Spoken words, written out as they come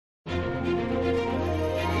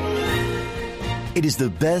It is the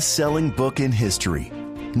best-selling book in history.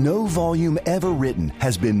 No volume ever written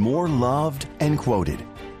has been more loved and quoted.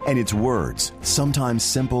 And its words, sometimes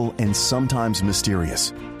simple and sometimes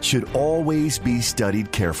mysterious, should always be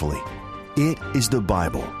studied carefully. It is the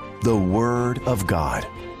Bible, the Word of God.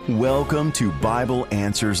 Welcome to Bible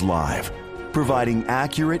Answers Live, providing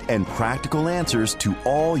accurate and practical answers to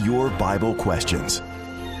all your Bible questions.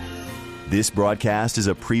 This broadcast is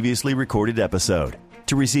a previously recorded episode.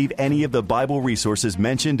 To receive any of the Bible resources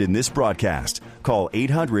mentioned in this broadcast, call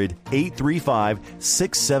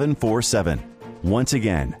 800-835-6747. Once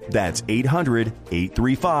again, that's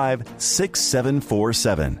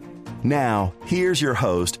 800-835-6747. Now, here's your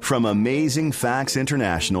host from Amazing Facts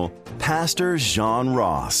International, Pastor John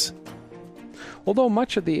Ross. Although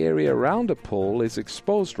much of the area around a pool is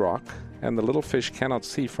exposed rock and the little fish cannot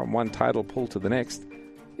see from one tidal pool to the next,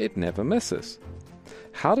 it never misses.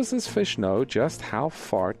 How does this fish know just how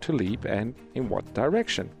far to leap and in what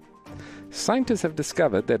direction? Scientists have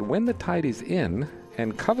discovered that when the tide is in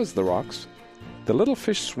and covers the rocks, the little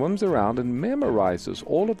fish swims around and memorizes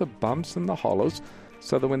all of the bumps and the hollows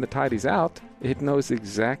so that when the tide is out, it knows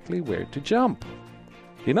exactly where to jump.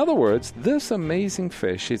 In other words, this amazing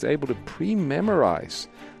fish is able to pre-memorize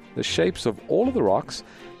the shapes of all of the rocks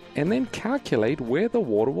and then calculate where the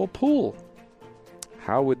water will pool.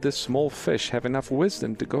 How would this small fish have enough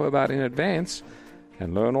wisdom to go about in advance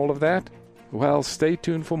and learn all of that? Well, stay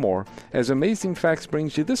tuned for more as Amazing Facts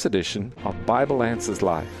brings you this edition of Bible Answers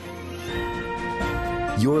Live.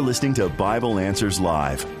 You're listening to Bible Answers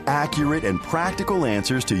Live, accurate and practical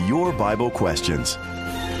answers to your Bible questions.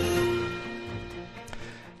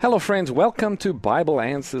 Hello friends, welcome to Bible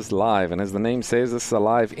Answers Live, and as the name says, this is a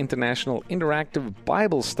live international interactive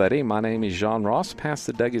Bible study. My name is John Ross.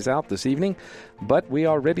 Pastor Doug is out this evening, but we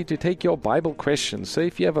are ready to take your Bible questions. So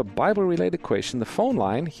if you have a Bible-related question, the phone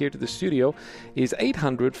line here to the studio is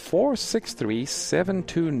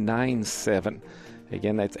 800-463-7297.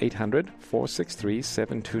 Again, that's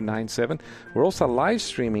 800-463-7297. We're also live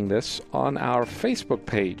streaming this on our Facebook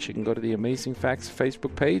page. You can go to the Amazing Facts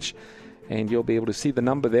Facebook page, and you'll be able to see the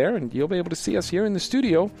number there, and you'll be able to see us here in the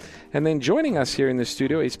studio. And then joining us here in the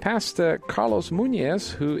studio is Pastor Carlos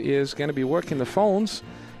Muñez, who is going to be working the phones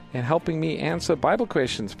and helping me answer Bible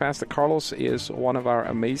questions. Pastor Carlos is one of our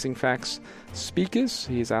Amazing Facts speakers.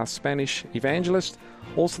 He's our Spanish evangelist,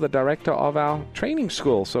 also the director of our training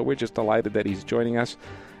school. So we're just delighted that he's joining us.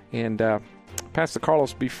 And Pastor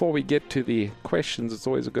Carlos, before we get to the questions, it's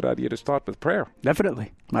always a good idea to start with prayer.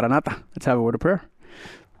 Definitely. Maranatha. Let's have a word of prayer.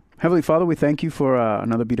 Heavenly Father, we thank you for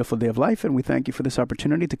another beautiful day of life, and we thank you for this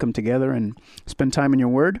opportunity to come together and spend time in your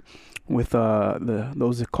word with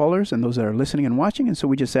those callers and those that are listening and watching. And so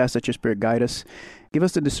we just ask that your Spirit guide us, give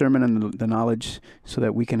us the discernment and the knowledge so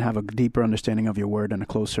that we can have a deeper understanding of your word and a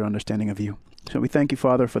closer understanding of you. So we thank you,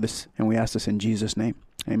 Father, for this, and we ask this in Jesus' name.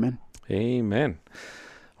 Amen. Amen.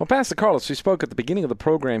 Well, Pastor Carlos, we spoke at the beginning of the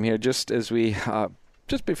program here, just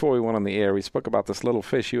before we went on the air, we spoke about this little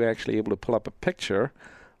fish. You were actually able to pull up a picture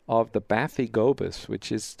of the Bathygobus,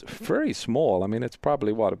 which is very small. I mean, it's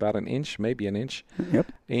probably, about an inch, maybe an inch.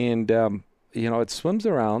 Yep. And, it swims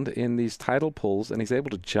around in these tidal pools, and he's able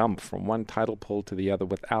to jump from one tidal pool to the other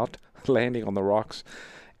without landing on the rocks.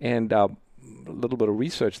 And a little bit of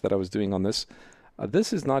research that I was doing on this,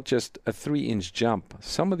 this is not just a 3-inch jump.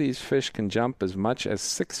 Some of these fish can jump as much as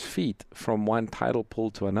 6 feet from one tidal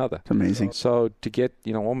pool to another. It's amazing. So to get,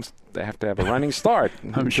 almost they have to have a running start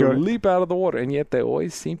I'm to sure. leap out of the water, and yet they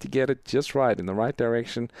always seem to get it just right, in the right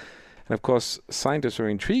direction. And of course, scientists are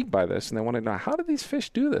intrigued by this, and they want to know, how do these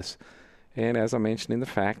fish do this? And as I mentioned in the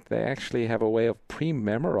fact, they actually have a way of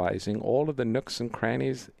pre-memorizing all of the nooks and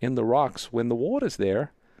crannies in the rocks when the water's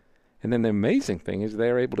there. And then the amazing thing is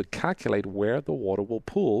they're able to calculate where the water will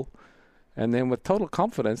pool. And then with total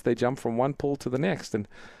confidence, they jump from one pool to the next. And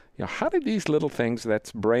how do these little things,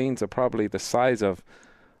 that's brains are probably the size of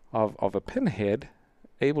a pinhead,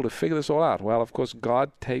 able to figure this all out? Well, of course,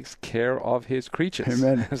 God takes care of his creatures,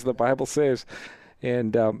 Amen. as the Bible says.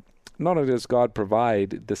 And not only does God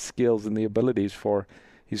provide the skills and the abilities for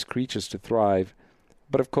his creatures to thrive,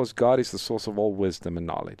 but of course, God is the source of all wisdom and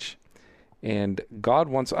knowledge. And God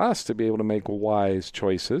wants us to be able to make wise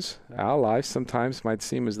choices. Our lives sometimes might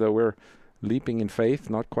seem as though we're leaping in faith,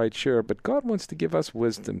 not quite sure, but God wants to give us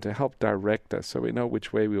wisdom to help direct us so we know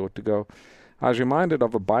which way we ought to go. I was reminded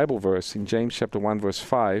of a Bible verse in James chapter 1, verse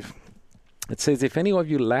 5. It says, "If any of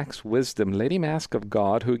you lacks wisdom, let him ask of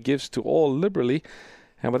God, who gives to all liberally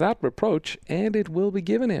and without reproach, and it will be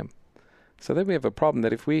given him." So then we have a problem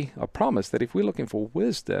that if we are promised that if we're looking for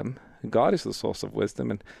wisdom, God is the source of wisdom,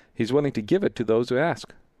 and he's willing to give it to those who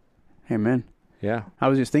ask. Amen. Yeah. I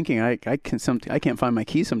was just thinking, I can't find my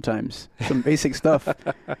keys sometimes. Some basic stuff.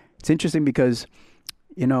 It's interesting because,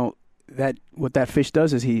 that what that fish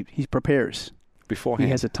does is he prepares Beforehand.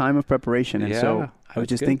 He has a time of preparation, and so I was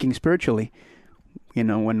just thinking spiritually.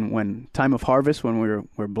 When time of harvest, when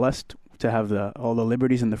we're blessed to have all the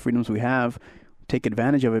liberties and the freedoms we have, take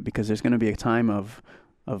advantage of it, because there's going to be a time of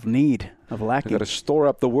need, of lacking. We've got to store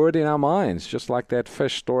up the word in our minds, just like that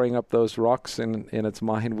fish storing up those rocks in its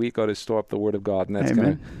mind. We've got to store up the word of God, and that's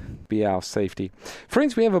going to be our safety.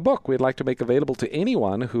 Friends, we have a book we'd like to make available to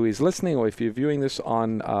anyone who is listening, or if you're viewing this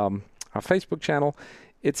on our Facebook channel.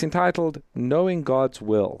 It's entitled Knowing God's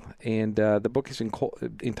Will, and the book is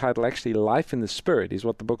entitled actually Life in the Spirit is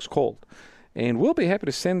what the book's called. And we'll be happy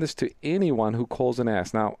to send this to anyone who calls and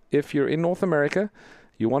asks. Now, if you're in North America,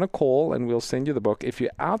 you want to call and we'll send you the book. If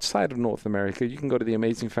you're outside of North America, you can go to the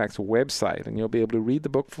Amazing Facts website and you'll be able to read the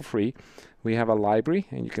book for free. We have a library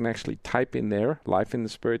and you can actually type in there, Life in the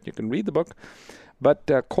Spirit. You can read the book.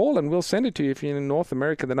 But call and we'll send it to you. If you're in North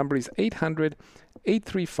America, the number is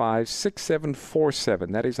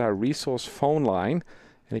 800-835-6747. That is our resource phone line.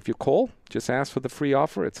 And if you call, just ask for the free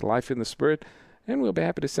offer. It's Life in the Spirit. And we'll be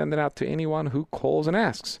happy to send it out to anyone who calls and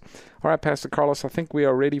asks. All right, Pastor Carlos, I think we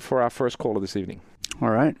are ready for our first caller this evening. All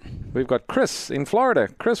right. We've got Chris in Florida.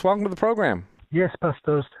 Chris, welcome to the program. Yes,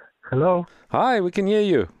 Pastors. Hello. Hi, we can hear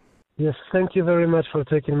you. Yes, thank you very much for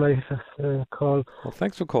taking my call. Well,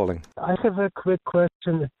 thanks for calling. I have a quick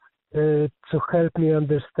question to help me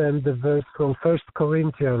understand the verse from 1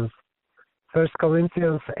 Corinthians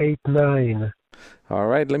 8:9. All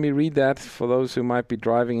right, let me read that for those who might be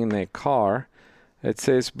driving in their car. It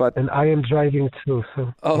says, but... And I am driving too,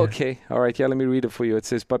 so... Oh, yeah. Okay. All right, let me read it for you. It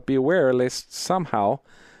says, but beware lest somehow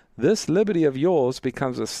this liberty of yours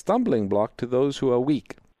becomes a stumbling block to those who are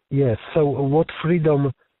weak. Yes, so what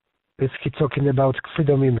freedom... Is he talking about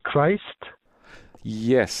freedom in Christ?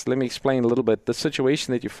 Yes. Let me explain a little bit. The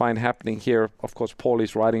situation that you find happening here, of course, Paul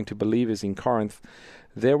is writing to believers in Corinth.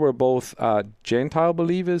 There were both Gentile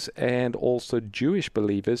believers and also Jewish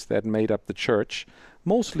believers that made up the church.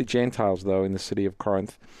 Mostly Gentiles, though, in the city of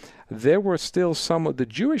Corinth. There were still some of the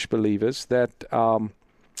Jewish believers that,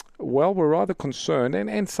 were rather concerned,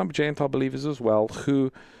 and some Gentile believers as well,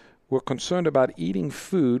 who were concerned about eating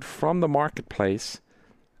food from the marketplace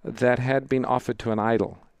that had been offered to an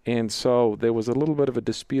idol. And so there was a little bit of a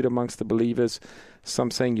dispute amongst the believers, some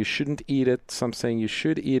saying you shouldn't eat it, some saying you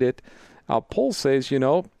should eat it. Paul says,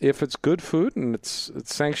 if it's good food and it's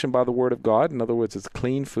sanctioned by the Word of God, in other words, it's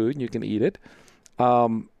clean food and you can eat it,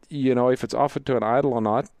 if it's offered to an idol or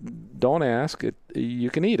not, don't ask it. You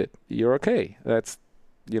can eat it. You're okay. That's,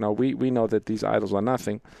 we know that these idols are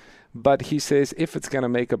nothing. But he says if it's going to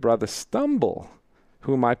make a brother stumble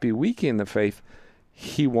who might be weak in the faith,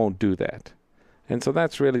 he won't do that. And so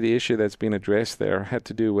that's really the issue that's been addressed there, had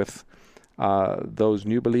to do with those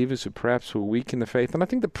new believers who perhaps were weak in the faith. And I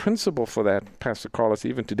think the principle for that, Pastor Carlos,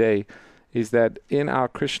 even today, is that in our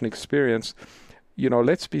Christian experience,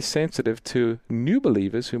 let's be sensitive to new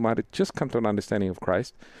believers who might have just come to an understanding of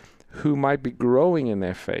Christ, who might be growing in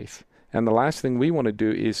their faith. And the last thing we want to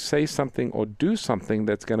do is say something or do something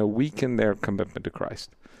that's going to weaken their commitment to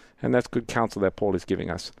Christ. And that's good counsel that Paul is giving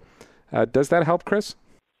us. Does that help, Chris?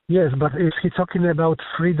 Yes, but is he talking about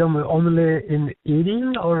freedom only in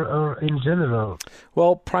eating or in general?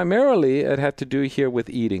 Well, primarily it had to do here with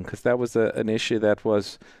eating, because that was an issue that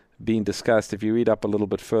was being discussed. If you read up a little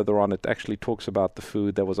bit further on, it actually talks about the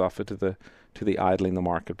food that was offered to the idol in the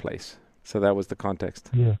marketplace. So that was the context.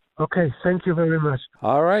 Yeah. Okay, thank you very much.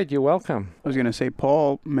 All right, you're welcome. I was going to say,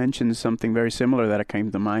 Paul mentions something very similar that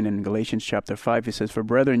came to mind in Galatians chapter 5. He says, "For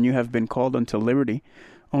brethren, you have been called unto liberty.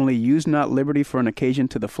 Only use not liberty for an occasion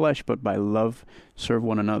to the flesh, but by love serve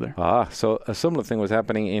one another." So a similar thing was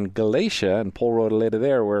happening in Galatia, and Paul wrote a letter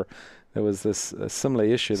there where there was this similar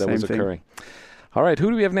issue that was occurring. All right,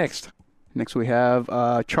 who do we have next? Next we have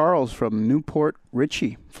Charles from Newport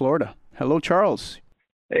Richey, Florida. Hello, Charles.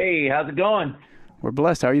 Hey, how's it going? We're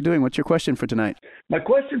blessed. How are you doing? What's your question for tonight? My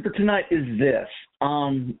question for tonight is this.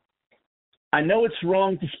 I know it's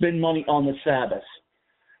wrong to spend money on the Sabbath,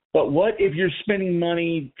 but what if you're spending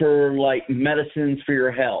money for, like, medicines for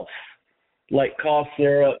your health, like cough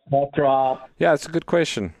syrup, cough drop? Yeah, it's a good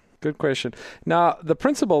question. Good question. Now, the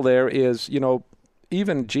principle there is,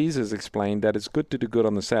 even Jesus explained that it's good to do good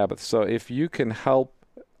on the Sabbath. So if you can help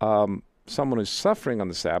someone who's suffering on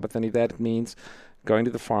the Sabbath, and if that means going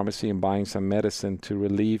to the pharmacy and buying some medicine to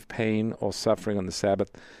relieve pain or suffering on the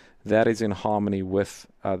Sabbath, that is in harmony with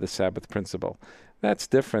the Sabbath principle. That's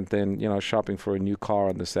different than, shopping for a new car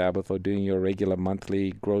on the Sabbath or doing your regular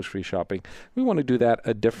monthly grocery shopping. We want to do that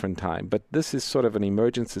a different time. But this is sort of an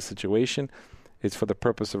emergency situation. It's for the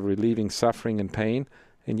purpose of relieving suffering and pain.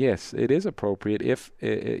 And yes, it is appropriate if,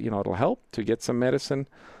 it'll help to get some medicine,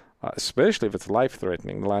 especially if it's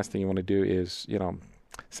life-threatening. The last thing you want to do is,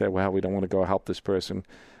 say, well, we don't want to go help this person.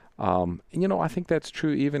 I think that's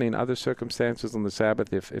true even in other circumstances on the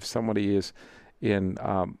Sabbath. If somebody is in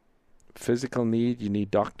physical need, you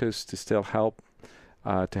need doctors to still help,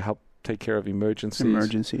 to help take care of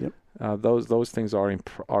emergencies. Yep. Those things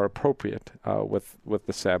are appropriate with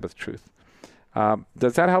the Sabbath truth.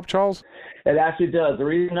 Does that help, Charles? It actually does. The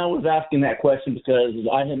reason I was asking that question because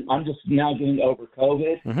I'm just now getting over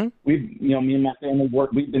COVID. Mm-hmm. Me and my family we're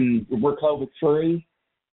COVID free,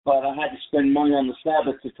 but I had to spend money on the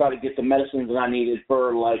Sabbath to try to get the medicines that I needed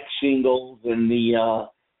for like shingles and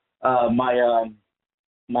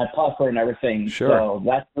my puffer and everything. Sure. So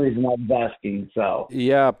that's the reason I was asking. So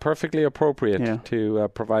yeah, perfectly appropriate to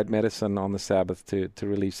provide medicine on the Sabbath to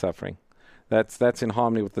relieve suffering. That's in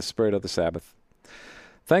harmony with the spirit of the Sabbath.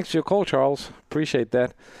 Thanks for your call, Charles. Appreciate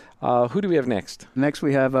that. Who do we have next? Next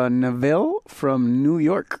we have Neville from New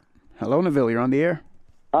York. Hello, Neville. You're on the air.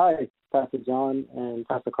 Hi, Pastor John and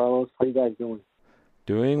Pastor Carlos. How you guys doing?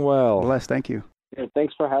 Doing well. Blessed. Thank you. Yeah,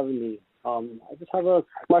 thanks for having me. I just have a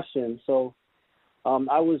question. So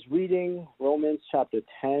I was reading Romans chapter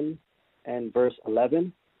 10 and verse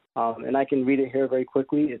 11, and I can read it here very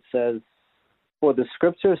quickly. It says, "For the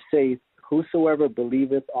scripture saith, whosoever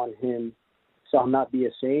believeth on him shall not be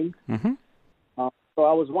ashamed." Mm-hmm. So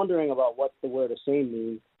I was wondering about what the word ashamed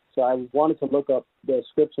means. So I wanted to look up the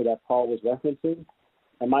scripture that Paul was referencing,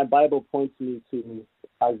 and my Bible points me to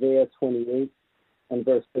Isaiah 28 and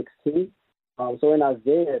verse 16. So in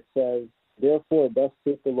Isaiah it says, "Therefore thus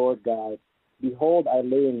saith the Lord God, behold, I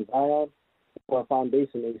lay in Zion for a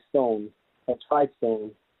foundation a stone, a tried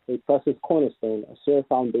stone, a precious cornerstone, a sure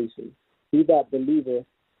foundation. He that believeth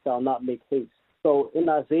shall not make haste." So in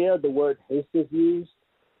Isaiah, the word haste is used,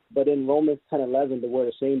 but in Romans 10:11, the word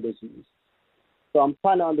ashamed is used. So I'm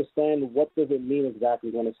trying to understand what does it mean exactly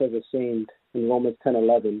when it says ashamed in Romans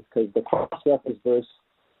 10:11, because the cross-reference verse,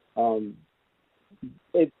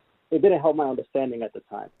 it didn't help my understanding at the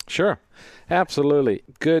time. Sure. Absolutely.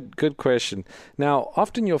 Good question. Now,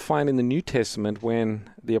 often you'll find in the New Testament when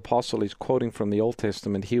the apostle is quoting from the Old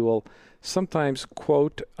Testament, he will sometimes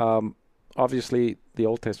quote, obviously the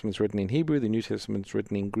Old Testament is written in Hebrew, the New Testament is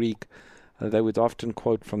written in Greek. They would often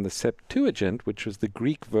quote from the Septuagint, which was the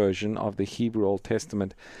Greek version of the Hebrew Old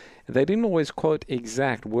Testament. They didn't always quote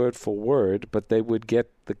exact word for word, but they would get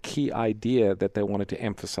the key idea that they wanted to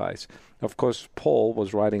emphasize. Of course, Paul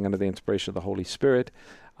was writing under the inspiration of the Holy Spirit.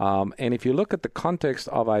 And if you look at the context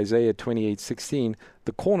of Isaiah 28:16,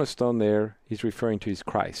 the cornerstone there he's referring to is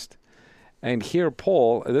Christ. And here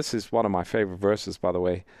Paul, this is one of my favorite verses, by the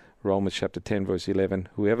way, Romans chapter 10, verse 11,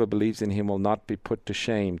 "Whoever believes in him will not be put to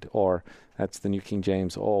shame," or that's the New King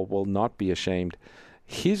James, or will not be ashamed.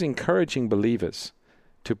 He's encouraging believers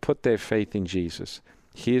to put their faith in Jesus.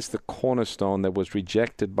 He is the cornerstone that was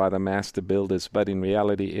rejected by the master builders, but in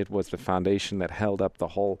reality it was the foundation that held up the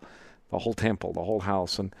whole temple, the whole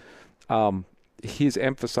house. And he's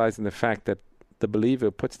emphasizing the fact that the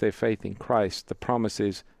believer puts their faith in Christ. The promise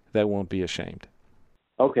is they won't be ashamed.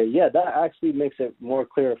 Okay, yeah, that actually makes it more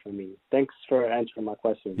clear for me. Thanks for answering my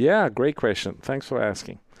question. Yeah, great question. Thanks for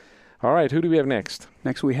asking. All right, who do we have next?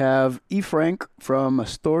 Next we have E. Frank from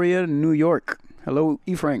Astoria, New York. Hello,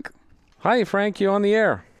 E. Frank. Hi, Frank. You're on the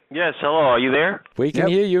air. Yes, hello. Are you there? We can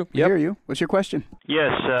hear you. We hear you. What's your question?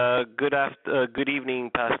 Yes. Good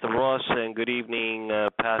evening, Pastor Ross, and good evening,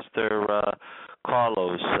 Pastor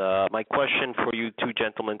Carlos. My question for you two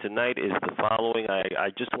gentlemen tonight is the following. I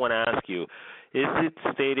just want to ask you, is it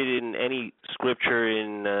stated in any scripture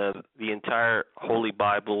in the entire Holy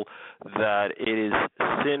Bible that it is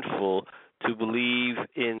sinful to believe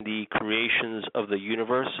in the creations of the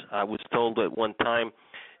universe? I was told at one time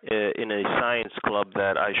in a science club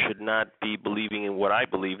that I should not be believing in what I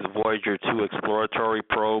believe, the Voyager 2 exploratory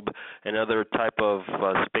probe and other type of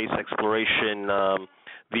space exploration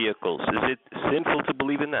vehicles. Is it sinful to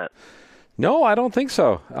believe in that? No, I don't think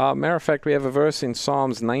so. Matter of fact, we have a verse in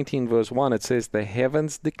Psalms 19, verse 1. It says, "The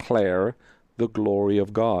heavens declare the glory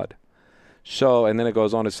of God." So, and then it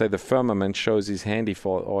goes on to say, "The firmament shows his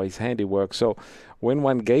handiwork." So, when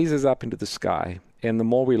one gazes up into the sky, and the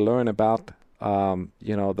more we learn about,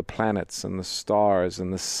 the planets and the stars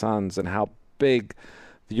and the suns and how big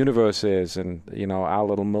the universe is, and our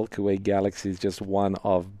little Milky Way galaxy is just one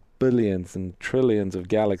of billions and trillions of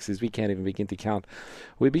galaxies we can't even begin to count.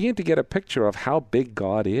 We begin to get a picture of how big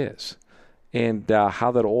God is, and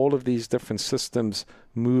how that all of these different systems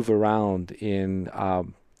move around in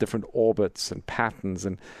different orbits and patterns.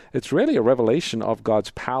 And it's really a revelation of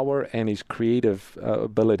God's power and his creative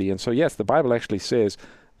ability. And so, yes, the Bible actually says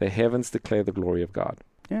the heavens declare the glory of God.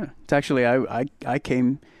 Yeah. It's actually, I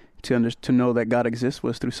came to know that God exists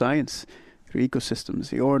was through science, through ecosystems,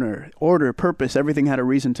 the order, purpose, everything had a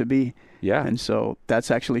reason to be. Yeah. And so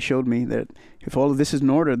that's actually showed me that if all of this is in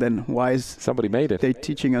order, then why is somebody made it? They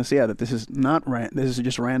teaching us, that this is not this is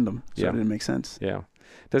just random. So it didn't make sense. Yeah.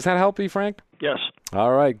 Does that help you, Frank? Yes.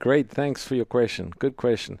 All right, great. Thanks for your question. Good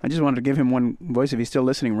question. I just wanted to give him one voice if he's still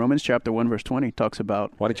listening. Romans chapter 1, verse 20 talks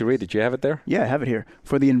about... Why don't you read it? Do you have it there? Yeah, I have it here.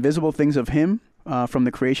 For the invisible things of him from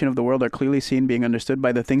the creation of the world are clearly seen, being understood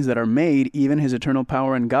by the things that are made, even his eternal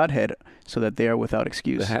power and Godhead, so that they are without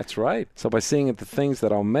excuse. That's right. So by seeing the things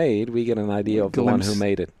that are made, we get an idea of the one who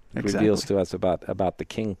made it. It reveals to us about the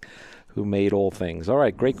King who made all things. All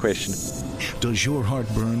right, great question. Does your heart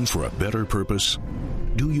burn for a better purpose?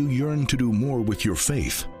 Do you yearn to do more with your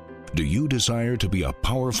faith? Do you desire to be a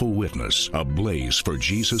powerful witness, ablaze for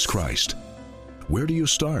Jesus Christ? Where do you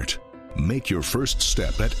start? Make your first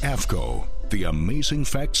step at AFCO, the Amazing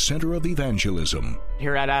Facts Center of Evangelism.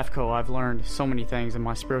 Here at AFCO, I've learned so many things, and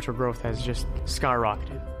my spiritual growth has just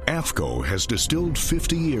skyrocketed. AFCO has distilled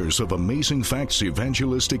 50 years of Amazing Facts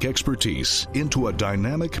evangelistic expertise into a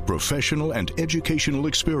dynamic, professional, and educational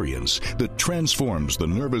experience that transforms the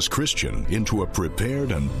nervous Christian into a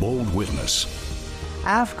prepared and bold witness.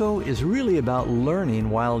 AFCO is really about learning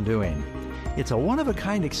while doing. It's a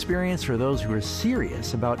one-of-a-kind experience for those who are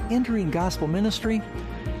serious about entering gospel ministry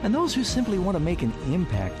and those who simply want to make an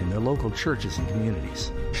impact in their local churches and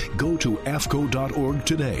communities. Go to AFCO.org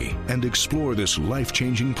today and explore this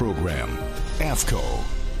life-changing program. AFCO,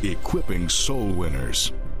 equipping soul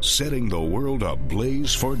winners, setting the world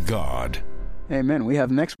ablaze for God. Amen. We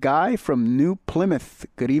have next Guy from New Plymouth.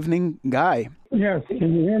 Good evening, Guy. Yes, can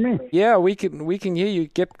you hear me? Yeah, we can hear you.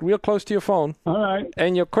 Get real close to your phone. All right.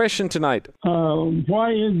 And your question tonight?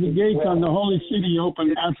 Why is the gates on the Holy City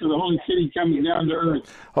open after the Holy City comes down to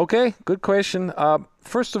earth? Okay, good question.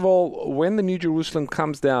 First of all, when the New Jerusalem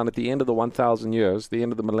comes down at the end of the 1,000 years, the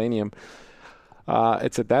end of the millennium,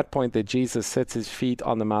 it's at that point that Jesus sets his feet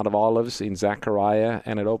on the Mount of Olives in Zechariah,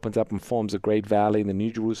 and it opens up and forms a great valley, and the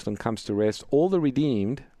New Jerusalem comes to rest. All the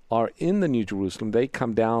redeemed are in the New Jerusalem. They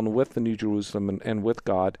come down with the New Jerusalem and with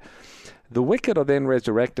God. The wicked are then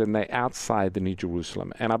resurrected, and they're outside the New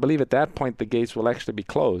Jerusalem. And I believe at that point the gates will actually be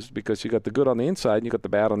closed, because you got the good on the inside and you got the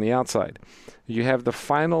bad on the outside. You have the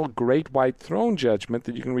final great white throne judgment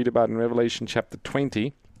that you can read about in Revelation chapter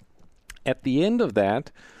 20. At the end of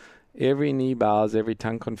that, every knee bows, every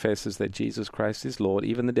tongue confesses that Jesus Christ is Lord.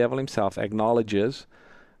 Even the devil himself acknowledges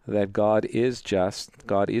that God is just,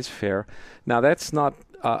 God is fair. Now, that's not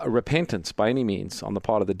a repentance by any means on the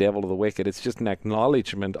part of the devil or the wicked. It's just an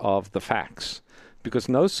acknowledgement of the facts. Because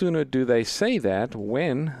no sooner do they say that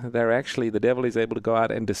when the devil is able to go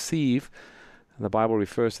out and deceive. The Bible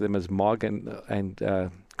refers to them as Gog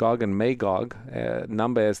and Magog,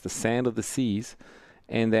 number as the sand of the seas,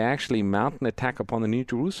 and they actually mount an attack upon the New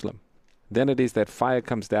Jerusalem. Then it is that fire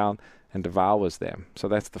comes down and devours them. So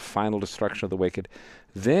that's the final destruction of the wicked.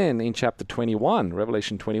 Then in chapter 21,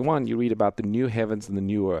 Revelation 21, you read about the new heavens and the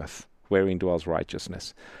new earth, wherein dwells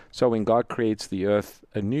righteousness. So when God creates the earth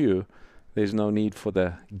anew, there's no need for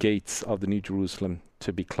the gates of the New Jerusalem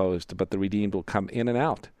to be closed, but the redeemed will come in and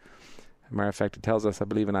out. As a matter of fact, it tells us, I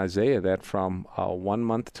believe in Isaiah, that from 1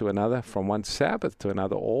 month to another, from one Sabbath to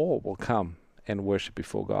another, all will come and worship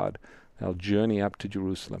before God. They'll journey up to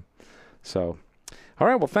Jerusalem. So, all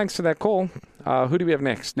right, well, thanks for that call. Who do we have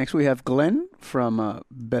next? Next we have Glenn from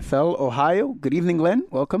Bethel, Ohio. Good evening, Glenn.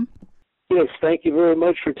 Welcome. Yes, thank you very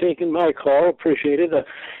much for taking my call. Appreciate it.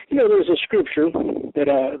 There's a scripture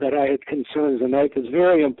that I had concerns tonight that's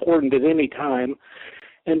very important at any time,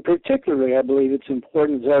 and particularly I believe it's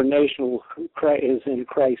important as our nation is in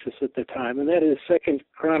crisis at the time, and that is 2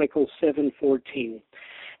 Chronicles 7:14.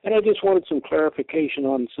 And I just wanted some clarification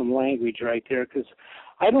on some language right there, because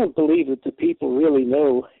I don't believe that the people really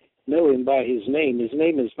know him by his name. His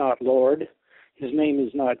name is not Lord. His name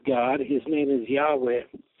is not God. His name is Yahweh.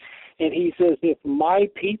 And he says, if my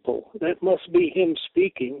people, that must be him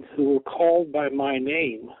speaking, who are called by my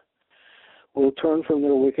name, will turn from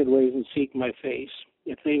their wicked ways and seek my face.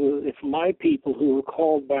 If my people who are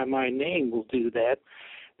called by my name will do that,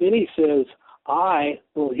 then he says, I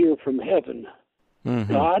will hear from heaven.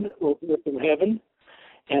 Mm-hmm. God will hear from heaven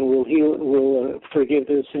and will forgive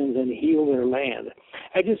their sins and heal their land.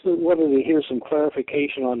 I just wanted to hear some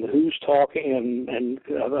clarification on who's talking and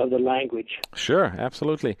the language. Sure,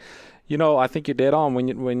 absolutely. I think you're dead on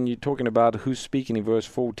when you're talking about who's speaking in verse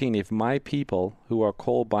 14. If my people who are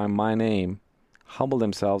called by my name humble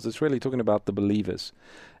themselves, it's really talking about the believers.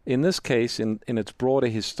 In this case, in its broader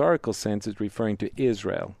historical sense, it's referring to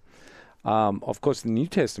Israel. Of course, in the New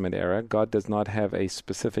Testament era, God does not have a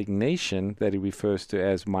specific nation that he refers to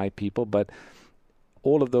as my people, but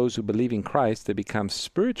all of those who believe in Christ, they become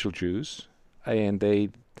spiritual Jews, and the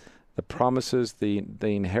promises, the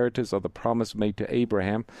inheritors of the promise made to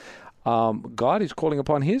Abraham, God is calling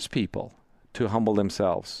upon his people to humble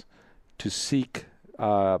themselves, to seek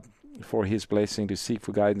for his blessing, to seek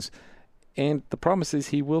for guidance. And the promise is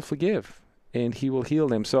he will forgive and he will heal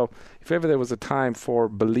them. So if ever there was a time for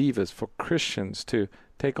believers, for Christians to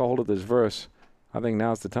take a hold of this verse, I think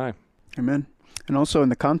now's the time. Amen. And also in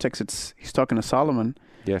the context, he's talking to Solomon.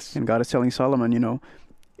 Yes. And God is telling Solomon,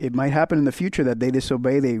 it might happen in the future that they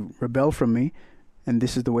disobey, they rebel from me, and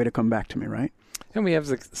this is the way to come back to me, right? And we have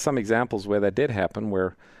some examples where that did happen,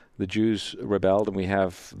 where the Jews rebelled, and we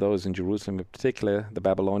have those in Jerusalem in particular, the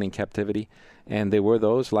Babylonian captivity, and there were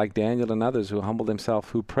those like Daniel and others who humbled themselves,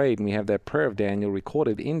 who prayed, and we have that prayer of Daniel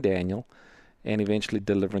recorded in Daniel, and eventually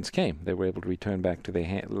deliverance came. They were able to return back to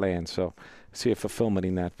their land, so see a fulfillment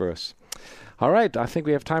in that verse. All right, I think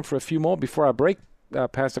we have time for a few more. Before I break,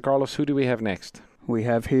 Pastor Carlos, who do we have next? We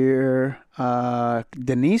have here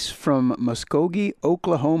Denise from Muskogee,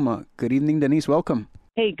 Oklahoma. Good evening, Denise. Welcome.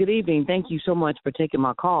 Hey, good evening. Thank you so much for taking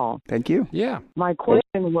my call. Thank you. Yeah. My question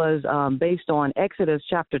was based on Exodus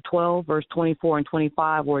chapter 12, verse 24 and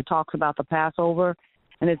 25, where it talks about the Passover.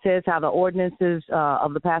 And it says how the ordinances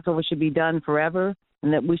of the Passover should be done forever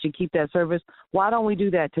and that we should keep that service. Why don't we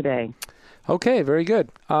do that today? Okay, very good.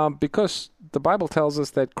 Because the Bible tells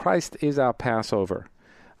us that Christ is our Passover.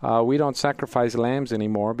 We don't sacrifice lambs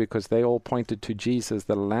anymore because they all pointed to Jesus,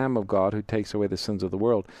 the Lamb of God who takes away the sins of the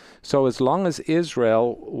world. So as long as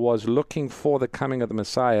Israel was looking for the coming of the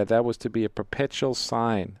Messiah, that was to be a perpetual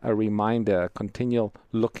sign, a reminder, a continual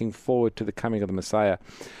looking forward to the coming of the Messiah.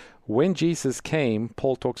 When Jesus came,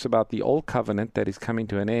 Paul talks about the old covenant that is coming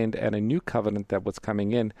to an end and a new covenant that was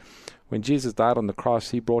coming in. When Jesus died on the cross,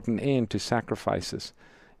 he brought an end to sacrifices.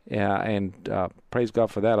 And praise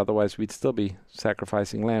God for that. Otherwise, we'd still be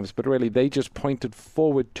sacrificing lambs. But really, they just pointed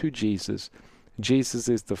forward to Jesus. Jesus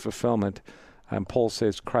is the fulfillment. And Paul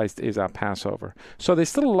says Christ is our Passover. So there's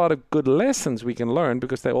still a lot of good lessons we can learn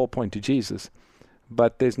because they all point to Jesus.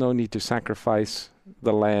 But there's no need to sacrifice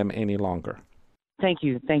the lamb any longer. Thank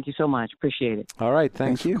you. Thank you so much. Appreciate it. All right.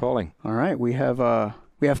 Thanks for calling. All right. We have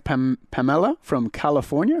Pamela from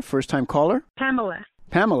California, first-time caller.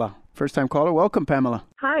 Pamela, first-time caller. Welcome, Pamela.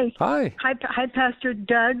 Hi. Hi, Pastor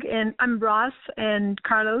Doug, and I'm Ross and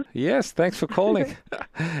Carlos. Yes, thanks for calling.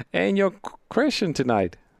 And your question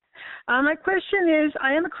tonight. My question is,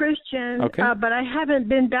 I am a Christian, but I haven't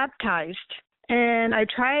been baptized. And I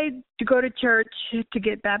tried to go to church to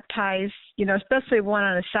get baptized, especially one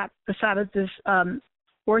on the Sabbath is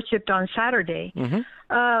worshipped on Saturday.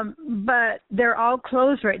 Mm-hmm. But they're all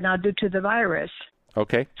closed right now due to the virus.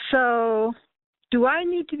 Okay. So do I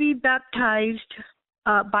need to be baptized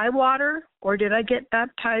by water, or did I get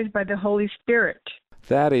baptized by the Holy Spirit?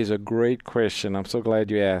 That is a great question. I'm so glad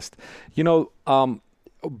you asked.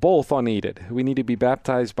 Both are needed. We need to be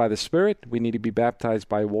baptized by the Spirit. We need to be baptized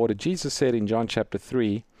by water. Jesus said in John chapter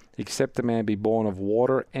 3, except a man be born of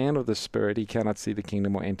water and of the Spirit, he cannot see the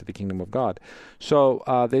kingdom or enter the kingdom of God. So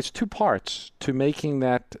there's two parts to making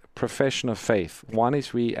that profession of faith. One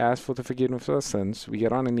is we ask for the forgiveness of our sins. We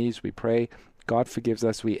get on our knees, we pray. God forgives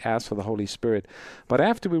us. We ask for the Holy Spirit. But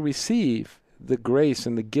after we receive the grace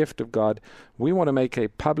and the gift of God, we want to make a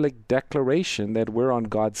public declaration that we're on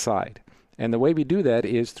God's side. And the way we do that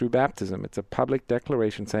is through baptism. It's a public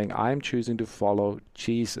declaration saying, I'm choosing to follow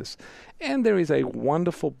Jesus. And there is a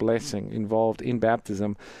wonderful blessing involved in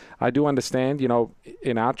baptism. I do understand,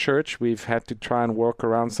 in our church, we've had to try and work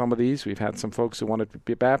around some of these. We've had some folks who wanted to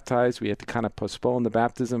be baptized. We had to kind of postpone the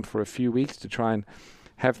baptism for a few weeks to try and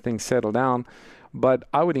have things settle down. But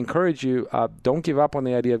I would encourage you, don't give up on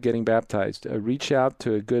the idea of getting baptized. Reach out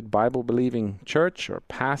to a good Bible-believing church or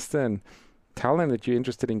pastor and tell them that you're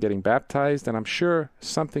interested in getting baptized, and I'm sure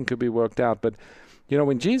something could be worked out. But,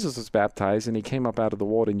 when Jesus was baptized and he came up out of the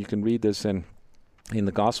water, and you can read this in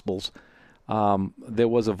the Gospels, there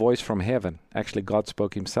was a voice from heaven. Actually, God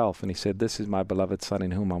spoke himself, and he said, "This is my beloved Son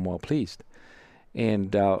in whom I'm well pleased."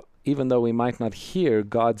 And even though we might not hear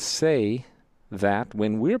God say that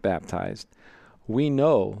when we're baptized, we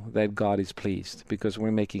know that God is pleased because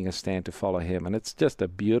we're making a stand to follow him. And it's just a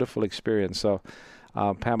beautiful experience. So,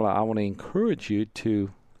 Pamela, I want to encourage you to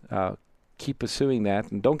keep pursuing that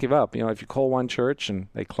and don't give up. If you call one church and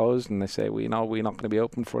they close and they say, we're not going to be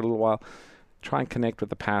open for a little while, try and connect with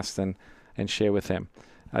the pastor and share with him.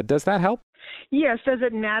 Does that help? Yes. Does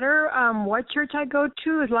it matter what church I go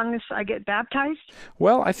to as long as I get baptized?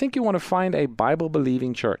 Well, I think you want to find a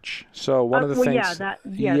Bible-believing church. So one of the things,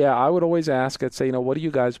 I would always ask, I'd say, what do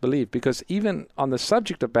you guys believe? Because even on the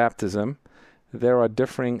subject of baptism, there are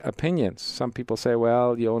differing opinions. Some people say,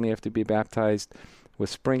 well, you only have to be baptized with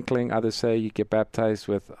sprinkling. Others say you get baptized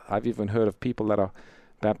with, I've even heard of people that are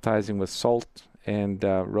baptizing with salt and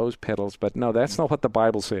rose petals. But no, that's not what the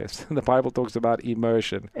Bible says. The Bible talks about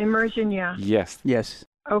immersion. Immersion, yeah. Yes.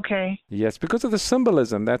 Okay. Yes, because of the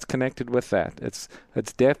symbolism that's connected with that. It's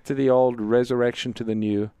death to the old, resurrection to the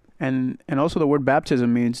new. And also the word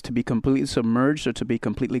baptism means to be completely submerged or to be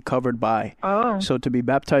completely covered by. Oh. So to be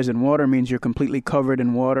baptized in water means you're completely covered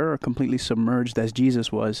in water or completely submerged as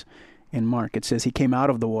Jesus was in Mark. It says he came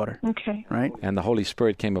out of the water. Okay. Right? And the Holy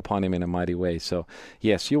Spirit came upon him in a mighty way. So,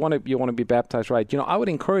 yes, you want to be baptized right. I would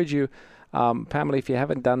encourage you, Pamela, if you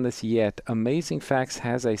haven't done this yet, Amazing Facts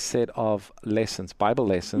has a set of lessons, Bible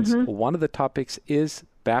lessons. Mm-hmm. One of the topics is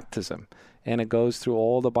baptism, and it goes through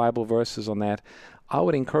all the Bible verses on that. I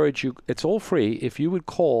would encourage you, it's all free, if you would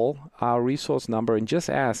call our resource number and just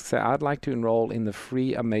ask, say, I'd like to enroll in the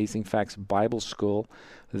free Amazing Facts Bible School.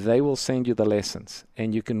 They will send you the lessons,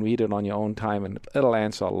 and you can read it on your own time, and it'll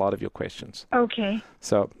answer a lot of your questions. Okay.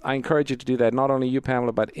 So I encourage you to do that, not only you,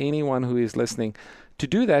 Pamela, but anyone who is listening. To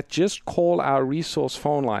do that, just call our resource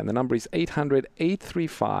phone line. The number is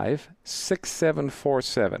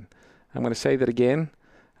 800-835-6747. I'm going to say that again.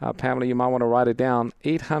 Pamela, you might want to write it down,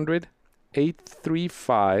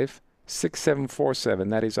 800-835-6747.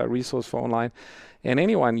 That is our resource phone line. And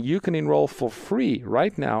anyone, you can enroll for free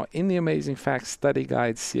right now in the Amazing Facts Study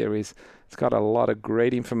Guide series. It's got a lot of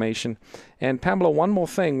great information. And Pamela, one more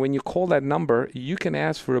thing. When you call that number, you can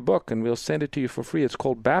ask for a book, and we'll send it to you for free. It's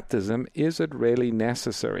called Baptism, Is It Really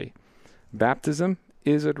Necessary? Baptism,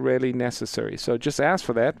 Is It Really Necessary? So just ask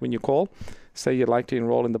for that when you call. Say you'd like to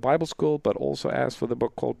enroll in the Bible school, but also ask for the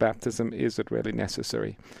book called Baptism, Is It Really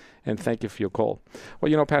Necessary? And thank you for your call.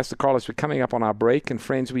 Well, Pastor Carlos, we're coming up on our break, and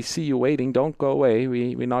friends, we see you waiting. Don't go away.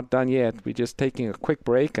 We're not done yet. We're just taking a quick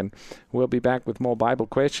break, and we'll be back with more Bible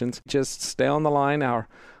questions. Just stay on the line. Our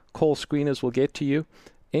call screeners will get to you.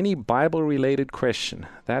 Any Bible-related question,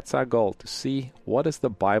 that's our goal, to see what does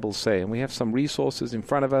the Bible say. And we have some resources in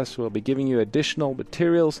front of us. We'll be giving you additional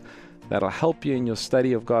materials that'll help you in your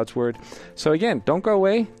study of God's Word. So again, don't go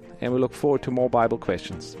away, and we look forward to more Bible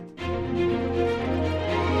questions.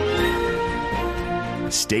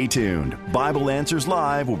 Stay tuned. Bible Answers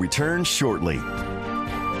Live will return shortly.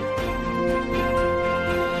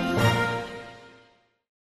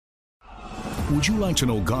 Would you like to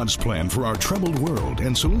know God's plan for our troubled world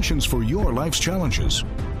and solutions for your life's challenges?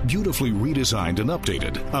 Beautifully redesigned and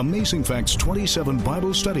updated, Amazing Facts 27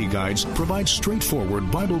 Bible Study Guides provide straightforward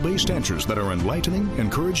Bible-based answers that are enlightening,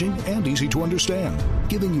 encouraging, and easy to understand,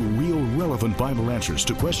 giving you real, relevant Bible answers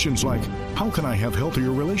to questions like, how can I have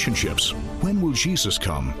healthier relationships? When will Jesus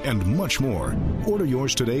come? And much more. Order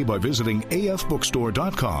yours today by visiting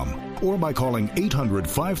afbookstore.com or by calling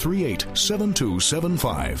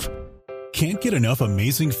 800-538-7275. Can't get enough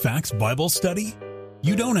Amazing Facts Bible study?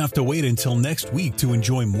 You don't have to wait until next week to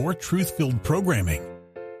enjoy more truth-filled programming.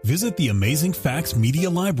 Visit the Amazing Facts Media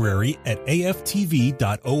Library at aftv.org.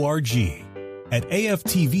 At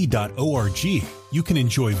aftv.org, you can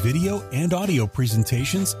enjoy video and audio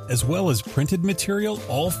presentations as well as printed material,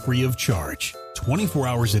 all free of charge, 24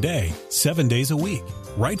 hours a day, 7 days a week,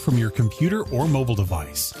 right from your computer or mobile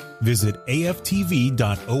device. Visit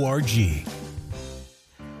aftv.org.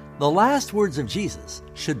 The last words of Jesus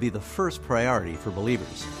should be the first priority for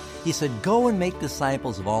believers. He said, "Go and make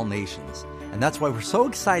disciples of all nations." And that's why we're so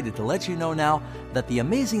excited to let you know now that the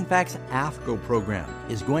Amazing Facts AFCO program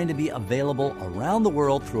is going to be available around the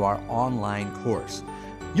world through our online course.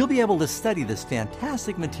 You'll be able to study this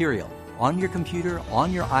fantastic material on your computer,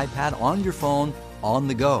 on your iPad, on your phone, on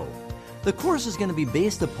the go. The course is going to be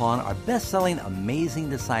based upon our best-selling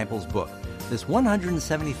Amazing Disciples book. This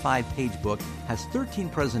 175-page book has 13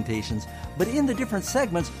 presentations, but in the different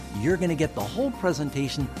segments, you're going to get the whole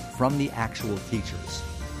presentation from the actual teachers.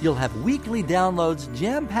 You'll have weekly downloads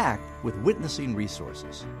jam-packed with witnessing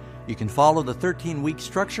resources. You can follow the 13-week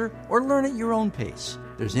structure or learn at your own pace.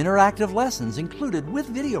 There's interactive lessons included with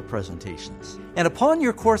video presentations. And upon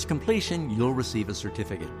your course completion, you'll receive a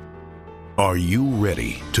certificate. Are you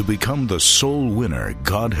ready to become the soul winner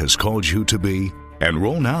God has called you to be?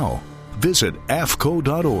 Enroll now. Visit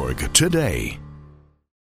afco.org today.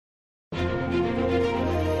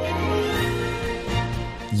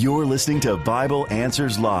 You're listening to Bible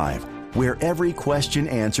Answers Live, where every question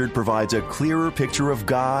answered provides a clearer picture of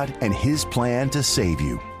God and His plan to save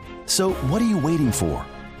you. So what are you waiting for?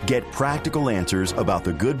 Get practical answers about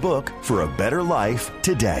the good book for a better life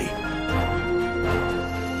today.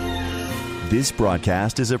 This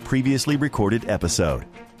broadcast is a previously recorded episode.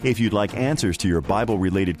 If you'd like answers to your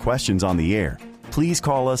Bible-related questions on the air, please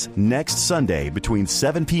call us next Sunday between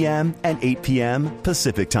 7 p.m. and 8 p.m.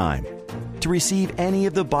 Pacific Time. To receive any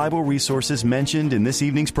of the Bible resources mentioned in this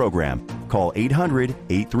evening's program, call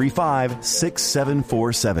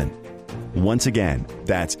 800-835-6747. Once again,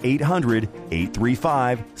 that's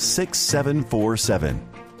 800-835-6747.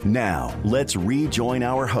 Now, let's rejoin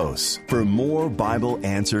our hosts for more Bible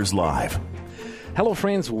Answers Live. Hello,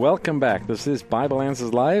 friends. Welcome back. This is Bible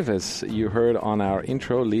Answers Live, as you heard on our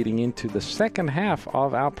intro leading into the second half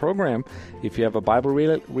of our program. If you have a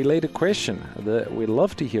Bible-related question, we'd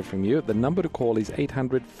love to hear from you. The number to call is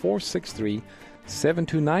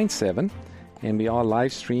 800-463-7297. And we are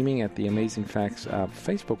live streaming at the Amazing Facts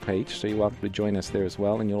Facebook page, so you're welcome to join us there as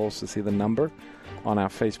well. And you'll also see the number on our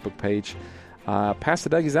Facebook page. Pastor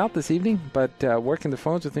Doug is out this evening, but working the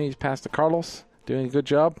phones with me is Pastor Carlos, doing a good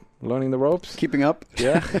job, learning the ropes. Keeping up.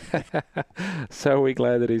 Yeah. So we're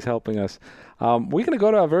glad that he's helping us. We're going to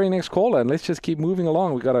go to our very next caller, and let's just keep moving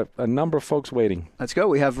along. We've got a number of folks waiting. Let's go.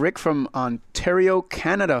 We have Rick from Ontario,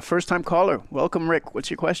 Canada. First-time caller. Welcome, Rick.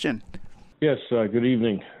 What's your question? Yes, good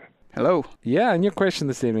evening. Hello. Yeah, and your question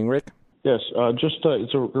this evening, Rick? Yes,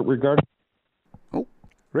 it's regarding... Oh,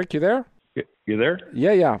 Rick, you there? You there?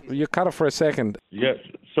 Yeah. You cut off for a second. Yes,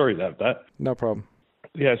 sorry about that. No problem.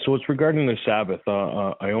 Yeah, so it's regarding the Sabbath.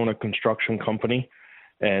 I own a construction company,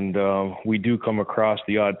 and we do come across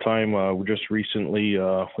the odd time. Just recently,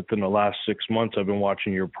 within the last 6 months, I've been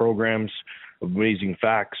watching your programs, Amazing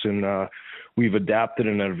Facts, and we've adapted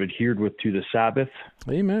and have adhered to the Sabbath.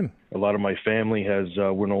 Amen. A lot of my family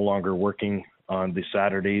we're no longer working on the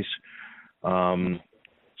Saturdays. So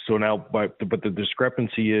now, but the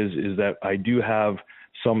discrepancy is that I do have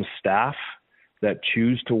some staff that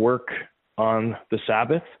choose to work on the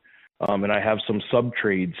Sabbath, and I have some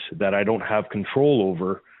sub-trades that I don't have control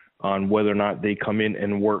over on whether or not they come in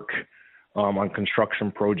and work on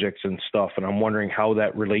construction projects and stuff. And I'm wondering how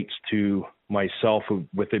that relates to myself,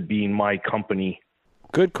 with it being my company.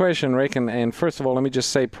 Good question, Rick. And first of all, let me just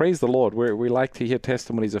say, praise the Lord. We like to hear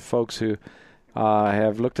testimonies of folks who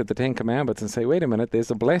have looked at the Ten Commandments and say, wait a minute,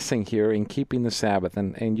 there's a blessing here in keeping the Sabbath,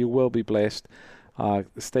 and you will be blessed.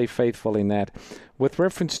 Stay faithful in that. With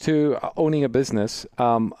reference to owning a business,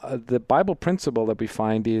 the Bible principle that we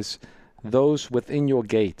find is those within your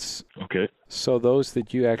gates. Okay. So those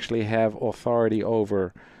that you actually have authority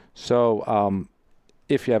over. So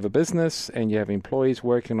if you have a business and you have employees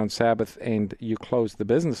working on Sabbath and you close the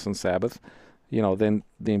business on Sabbath, then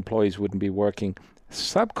the employees wouldn't be working.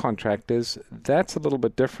 Subcontractors, that's a little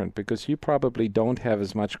bit different because you probably don't have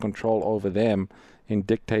as much control over them in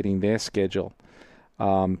dictating their schedule.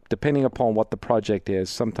 Depending upon what the project is,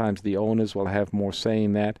 sometimes the owners will have more say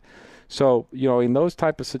in that. So, in those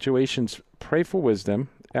type of situations, pray for wisdom,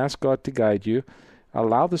 ask God to guide you,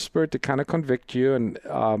 allow the Spirit to kind of convict you and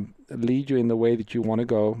lead you in the way that you want to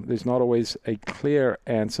go. There's not always a clear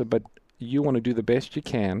answer, but you want to do the best you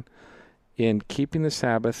can in keeping the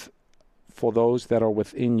Sabbath for those that are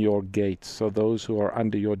within your gates, so those who are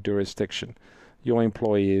under your jurisdiction, your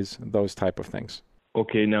employees, those type of things.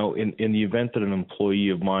 Okay, now in the event that an employee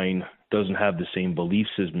of mine doesn't have the same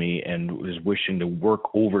beliefs as me and is wishing to work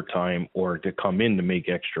overtime or to come in to make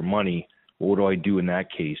extra money, what do I do in that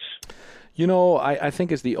case? I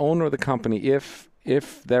think as the owner of the company, if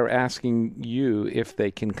they're asking you if they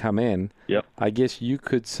can come in, yep, I guess you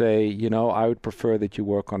could say, I would prefer that you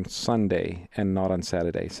work on Sunday and not on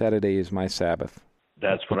Saturday. Saturday is my Sabbath.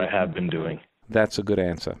 That's what I have been doing. That's a good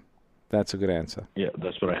answer. Yeah,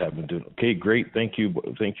 that's what I have been doing. Okay, great. Thank you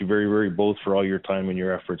very, very both for all your time and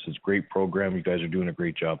your efforts. It's a great program. You guys are doing a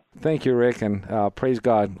great job. Thank you, Rick, and praise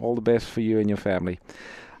God. All the best for you and your family.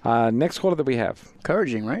 Next caller that we have.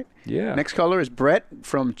 Encouraging, right? Yeah. Next caller is Brett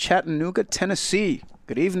from Chattanooga, Tennessee.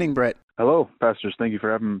 Good evening, Brett. Hello, pastors. Thank you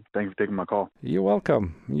for taking my call. You're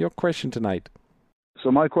welcome. Your question tonight.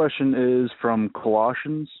 So my question is from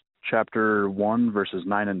Colossians chapter 1, verses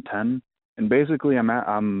 9 and 10. And basically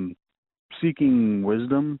I'm seeking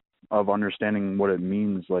wisdom of understanding what it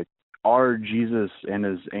means. Like, are Jesus and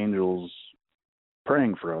his angels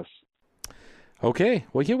praying for us? Okay.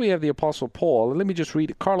 Well, here we have the Apostle Paul. Let me just read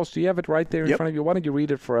it. Carlos, do you have it right there in front of you? Why don't you read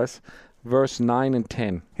it for us? Verse 9 and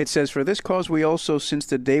 10. It says, "For this cause we also, since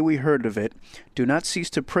the day we heard of it, do not cease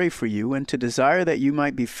to pray for you and to desire that you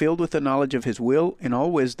might be filled with the knowledge of his will in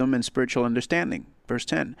all wisdom and spiritual understanding." Verse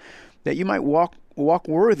 10, "That you might walk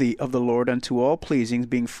worthy of the Lord unto all pleasing,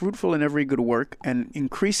 being fruitful in every good work and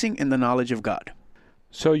increasing in the knowledge of God."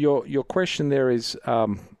 So your question there is, are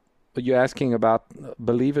you asking about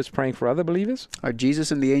believers praying for other believers? Are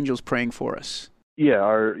Jesus and the angels praying for us?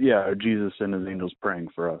 Are Jesus and his angels praying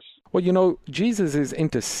for us? Well, Jesus is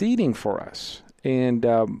interceding for us, and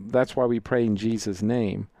that's why we pray in Jesus'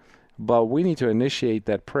 name. But we need to initiate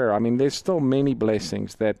that prayer. I mean, there's still many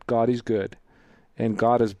blessings that God is good, and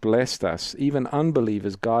God has blessed us. Even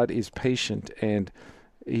unbelievers, God is patient, and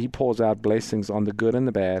he pours out blessings on the good and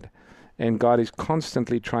the bad. And God is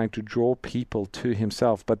constantly trying to draw people to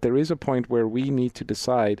himself. But there is a point where we need to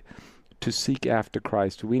decide to seek after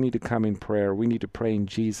Christ. We need to come in prayer. We need to pray in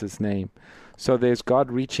Jesus' name. So there's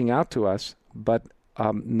God reaching out to us, but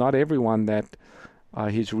not everyone that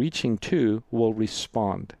he's reaching to will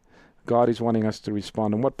respond. God is wanting us to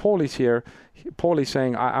respond. And what Paul is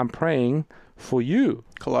saying, I'm praying for you.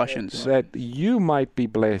 Colossians. That you might be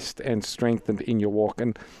blessed and strengthened in your walk.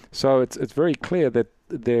 And so it's very clear that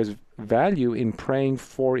there's value in praying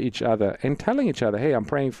for each other and telling each other, hey, I'm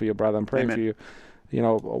praying for you, brother. I'm praying for you.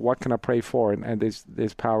 What can I pray for? And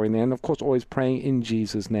there's power in there. And, of course, always praying in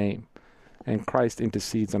Jesus' name. And Christ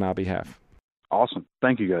intercedes on our behalf. Awesome.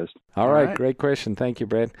 Thank you, guys. All right. Great question. Thank you,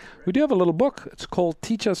 Brad. We do have a little book. It's called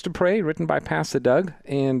Teach Us to Pray, written by Pastor Doug.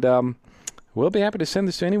 And we'll be happy to send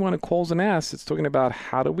this to anyone who calls and asks. It's talking about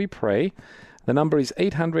how do we pray. The number is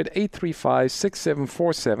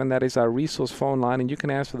 800-835-6747. That is our resource phone line. And you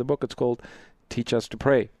can ask for the book. It's called Teach Us to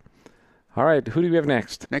Pray. All right. Who do we have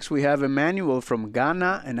next? Next we have Emmanuel from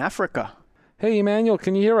Ghana in Africa. Hey, Emmanuel,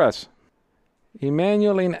 can you hear us?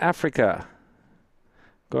 Emmanuel in Africa.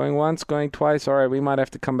 Going once, going twice. All right, we might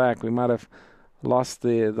have to come back. We might have lost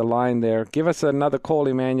the line there. Give us another call,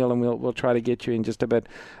 Emmanuel, and we'll try to get you in just a bit.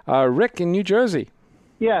 Rick in New Jersey.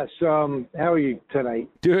 Yes. How are you tonight?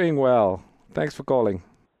 Doing well. Thanks for calling.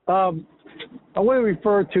 I want to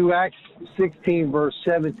refer to Acts 16, verse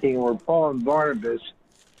 17, where Paul and Barnabas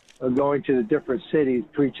are going to the different cities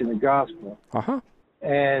preaching the gospel. Uh-huh.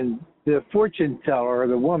 And the fortune teller,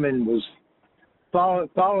 the woman, was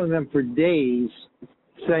following them for days,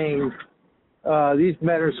 saying, these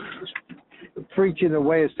men are preaching the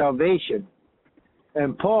way of salvation.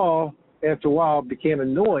 And Paul, after a while, became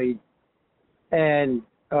annoyed and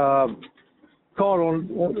called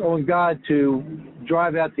on God to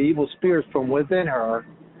drive out the evil spirits from within her,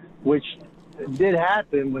 which did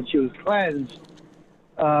happen when she was cleansed.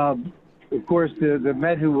 Of course, the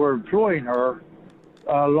men who were employing her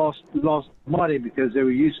lost money because they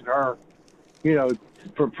were using her,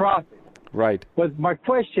 for profit. Right. But my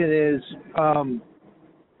question is,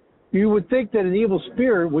 you would think that an evil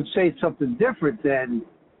spirit would say something different than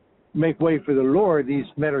make way for the Lord. These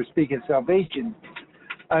men are speaking salvation.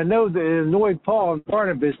 I know that it annoyed Paul and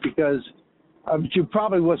Barnabas because she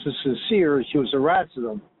probably wasn't sincere. She was harassing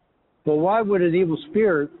them. But why would an evil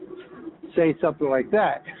spirit say something like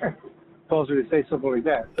that? Cause her to say something like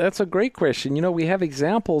that. That's a great question. We have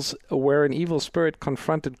examples where an evil spirit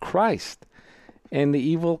confronted Christ. And the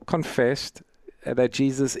evil confessed that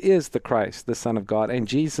Jesus is the Christ, the Son of God. And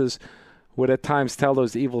Jesus would at times tell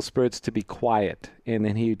those evil spirits to be quiet, and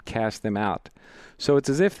then he would cast them out. So it's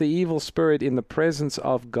as if the evil spirit in the presence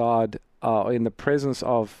of God, in the presence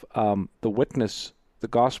of the witness, the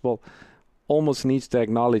gospel, almost needs to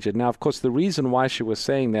acknowledge it. Now, of course, the reason why she was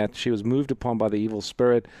saying that, she was moved upon by the evil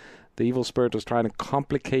spirit. The evil spirit was trying to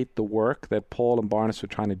complicate the work that Paul and Barnabas were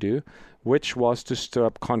trying to do, which was to stir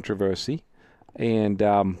up controversy. And,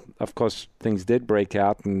 of course, things did break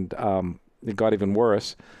out, and it got even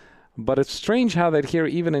worse. But it's strange how that here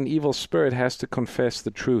even an evil spirit has to confess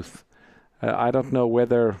the truth. I don't know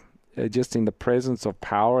whether just in the presence of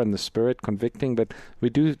power and the Spirit convicting, but we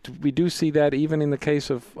do see that even in the case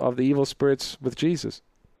of the evil spirits with Jesus.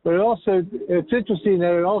 But it's interesting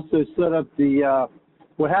that it also set up the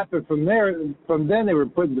what happened from there. From then they were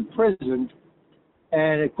put into prison,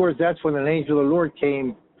 and of course that's when an angel of the Lord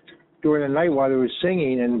came during the night while they were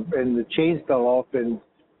singing, and the chains fell off, and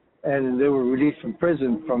they were released from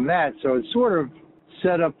prison from that. So it's sort of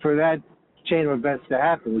set up for that chain of events to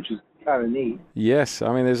happen, which is kind of neat. Yes,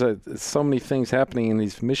 I mean, there's so many things happening in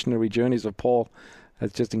these missionary journeys of Paul.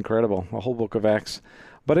 That's just incredible, the whole book of Acts.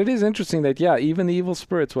 But it is interesting that, even the evil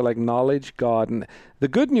spirits will acknowledge God. And the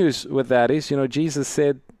good news with that is, Jesus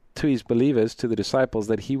said to his believers, to the disciples,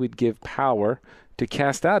 that he would give power to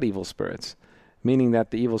cast out evil spirits, meaning that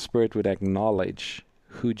the evil spirit would acknowledge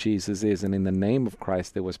who Jesus is. And in the name of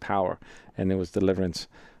Christ, there was power and there was deliverance.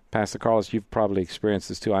 Pastor Carlos, you've probably experienced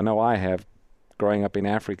this too. I know I have. Growing up in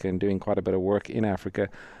Africa and doing quite a bit of work in Africa,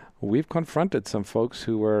 we've confronted some folks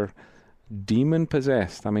who were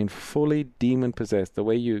demon-possessed. I mean, fully demon-possessed, the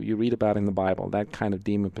way you read about in the Bible, that kind of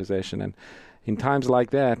demon possession. And in times like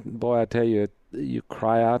that, boy, I tell you, you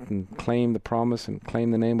cry out and claim the promise and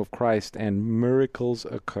claim the name of Christ, and miracles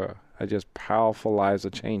occur. Just powerful lives are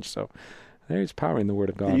changed. So there's power in the Word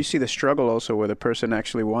of God. And you see the struggle also with a person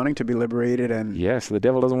actually wanting to be liberated. And yes, the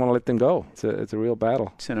devil doesn't want to let them go. It's a real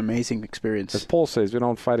battle. It's an amazing experience. As Paul says, we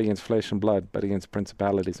don't fight against flesh and blood, but against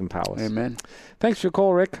principalities and powers. Amen. Thanks for your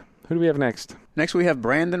call, Rick. Who do we have next? Next we have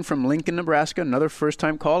Brandon from Lincoln, Nebraska, another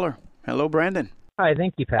first-time caller. Hello, Brandon. Hi,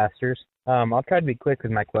 thank you, pastors. I'll try to be quick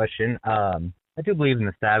with my question. I do believe in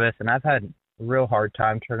the Sabbath, and I've had a real hard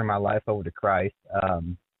time turning my life over to Christ.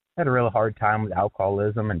 Had a real hard time with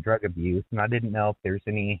alcoholism and drug abuse, and I didn't know if there's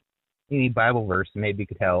any Bible verse that maybe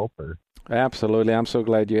could help. Or Absolutely. I'm so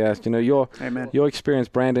glad you asked. Your experience,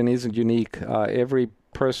 Brandon, isn't unique. Every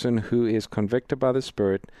person who is convicted by the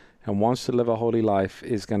Spirit and wants to live a holy life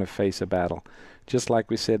is going to face a battle. Just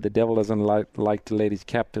like we said, the devil doesn't like to let his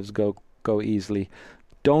captives go easily.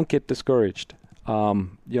 Don't get discouraged.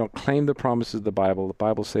 Claim the promises of the Bible. The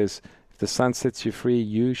Bible says, if the Son sets you free,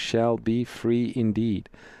 you shall be free indeed.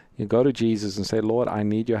 You go to Jesus and say, Lord, I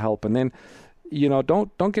need your help. And then,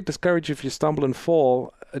 don't get discouraged if you stumble and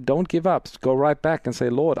fall. Don't give up. Go right back and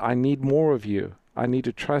say, Lord, I need more of you. I need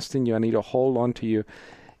to trust in you. I need to hold on to you.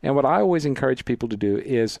 And what I always encourage people to do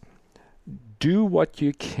is do what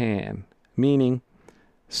you can, meaning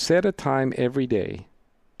set a time every day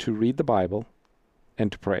to read the Bible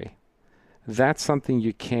and to pray. That's something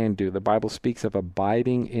you can do. The Bible speaks of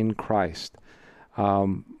abiding in Christ.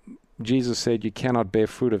 Jesus said you cannot bear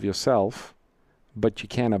fruit of yourself, but you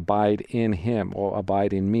can abide in him or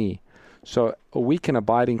abide in me. So we can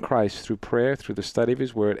abide in Christ through prayer, through the study of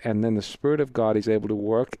his word, and then the Spirit of God is able to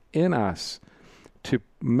work in us to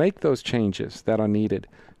make those changes that are needed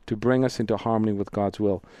to bring us into harmony with God's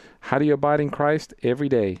will. How do you abide in Christ? Every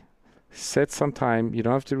day. Set some time. You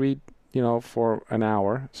don't have to read, for an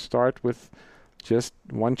hour. Start with just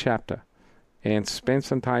one chapter and spend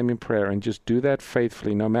some time in prayer and just do that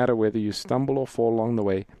faithfully, no matter whether you stumble or fall along the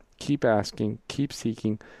way. Keep asking, keep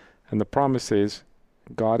seeking, and the promise is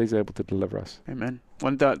God is able to deliver us. Amen.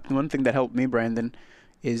 One thing that helped me, Brandon,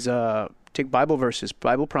 is take Bible verses,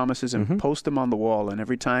 Bible promises, and post them on the wall. And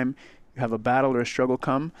every time you have a battle or a struggle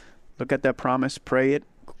come, look at that promise, pray it.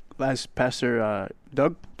 As Pastor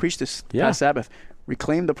Doug preached this past Sabbath,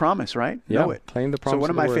 reclaim the promise, right? Yeah, know it. Claim the promise. So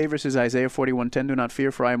one of the my word. favorites is Isaiah 41:10. Do not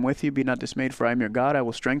fear, for I am with you. Be not dismayed, for I am your God. I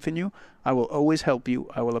will strengthen you. I will always help you.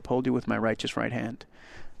 I will uphold you with my righteous right hand.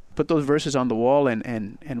 Put those verses on the wall,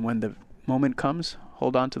 and when the moment comes,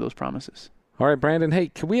 hold on to those promises. All right, Brandon. Hey,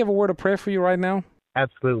 can we have a word of prayer for you right now?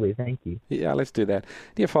 Absolutely. Thank you. Yeah, let's do that.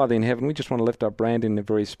 Dear Father in heaven, we just want to lift up Brandon in a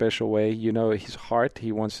very special way. You know his heart.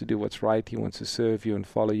 He wants to do what's right. He wants to serve you and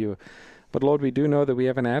follow you. But Lord, we do know that we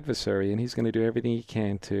have an adversary, and he's going to do everything he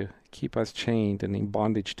can to keep us chained and in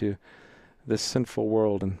bondage to this sinful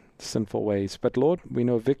world and sinful ways. But Lord, we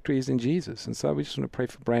know victory is in Jesus. And so we just want to pray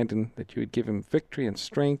for Brandon that you would give him victory and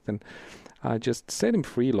strength and just set him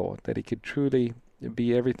free, Lord, that he could truly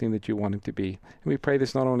be everything that you want him to be. And we pray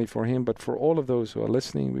this not only for him, but for all of those who are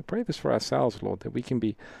listening. We pray this for ourselves, Lord, that we can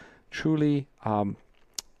be truly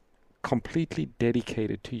completely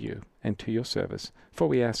dedicated to you and to your service. For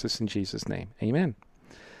we ask this in Jesus' name. Amen.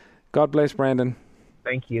 God bless, Brandon.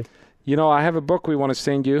 Thank you. I have a book we want to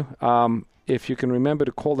send you. If you can remember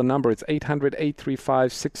to call the number, it's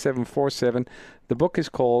 800-835-6747. The book is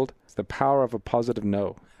called The Power of a Positive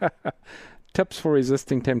No. Tips for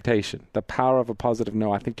Resisting Temptation. The Power of a Positive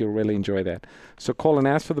No. I think you'll really enjoy that. So call and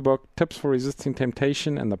ask for the book, Tips for Resisting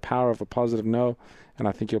Temptation and the Power of a Positive No, and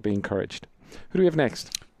I think you'll be encouraged. Who do we have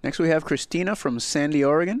next? Next we have Christina from Sandy,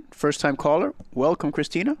 Oregon. First-time caller. Welcome,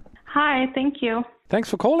 Christina. Hi, thank you. Thanks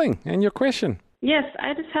for calling. And your question? Yes,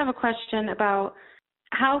 I just have a question about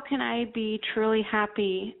how can I be truly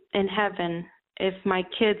happy in heaven if my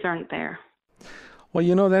kids aren't there?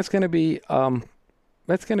 Well, that's going to be a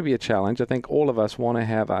challenge. I think all of us want to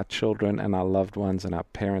have our children and our loved ones and our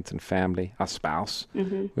parents and family, our spouse.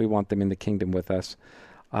 Mm-hmm. We want them in the kingdom with us.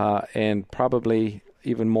 And probably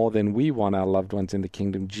even more than we want our loved ones in the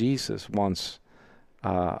kingdom, Jesus wants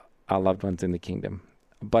our loved ones in the kingdom.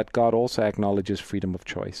 But God also acknowledges freedom of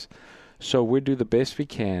choice. So we do the best we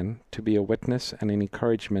can to be a witness and an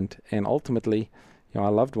encouragement. And ultimately,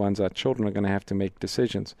 our loved ones, our children, are going to have to make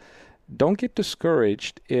decisions. Don't get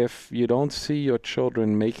discouraged if you don't see your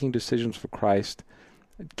children making decisions for Christ.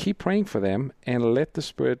 Keep praying for them and let the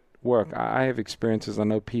Spirit work. I have experiences. I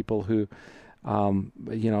know people who,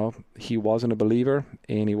 he wasn't a believer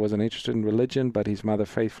and he wasn't interested in religion, but his mother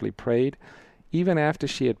faithfully prayed. Even after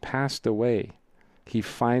she had passed away, he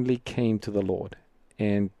finally came to the Lord.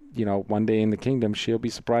 And, one day in the kingdom, she'll be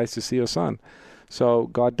surprised to see her son. So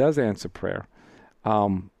God does answer prayer.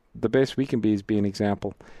 the best we can be is be an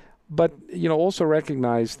example. But, also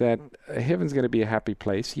recognize that heaven's going to be a happy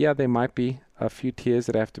place. Yeah, there might be a few tears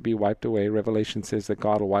that have to be wiped away. Revelation says that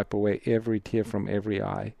God will wipe away every tear from every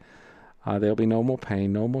eye. There'll be no more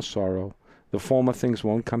pain, no more sorrow. The former things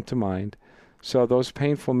won't come to mind. So those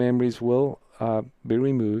painful memories will be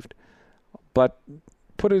removed. But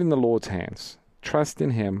put it in the Lord's hands. Trust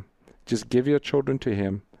in Him. Just give your children to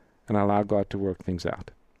Him and allow God to work things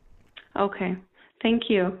out. Okay. Thank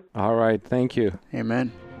you. All right. Thank you.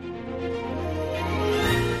 Amen.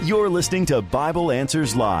 You're listening to Bible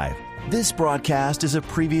Answers Live. This broadcast is a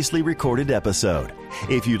previously recorded episode.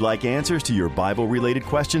 If you'd like answers to your Bible-related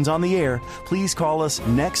questions on the air, please call us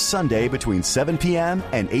next Sunday between 7 p.m.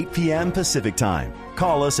 and 8 p.m. Pacific Time.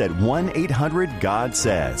 Call us at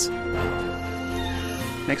 1-800-GOD-SAYS.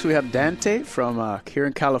 Next we have Dante from here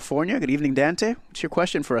in California. Good evening, Dante. What's your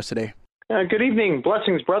question for us today? Good evening.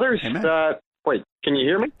 Blessings, brothers. Wait, can you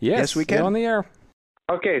hear me? Yes, we can. You're on the air.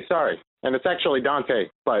 Okay, sorry. And it's actually Dante,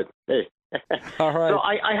 but hey. All right. So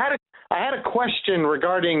I had a question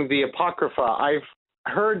regarding the Apocrypha. I've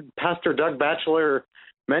heard Pastor Doug Batchelor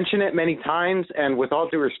mention it many times, and with all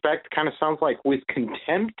due respect, kind of sounds like with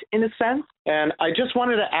contempt in a sense. And I just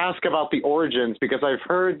wanted to ask about the origins, because I've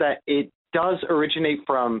heard that it does originate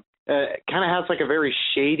from, kind of has like a very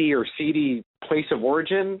shady or seedy place of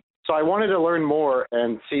origin. So I wanted to learn more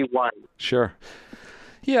and see why. Sure.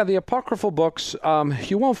 Yeah, the apocryphal books,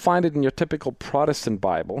 you won't find it in your typical Protestant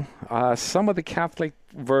Bible. Some of the Catholic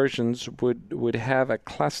versions would have a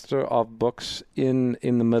cluster of books in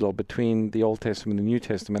the middle between the Old Testament and the New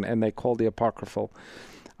Testament, and they call the apocryphal.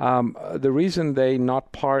 The reason they're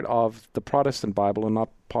not part of the Protestant Bible and not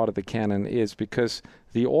part of the canon is because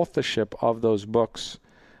the authorship of those books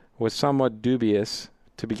was somewhat dubious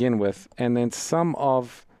to begin with, and then some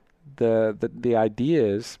of the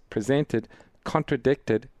ideas presented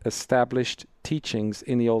contradicted established teachings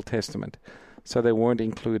in the Old Testament, so they weren't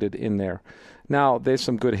included in there. Now, there's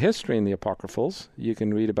some good history in the Apocryphals. You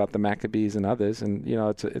can read about the Maccabees and others, and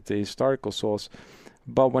it's a historical source.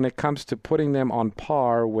 But when it comes to putting them on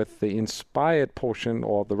par with the inspired portion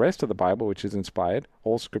or the rest of the Bible, which is inspired,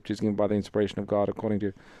 all Scripture is given by the inspiration of God, according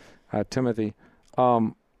to Timothy.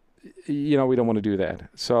 We don't want to do that.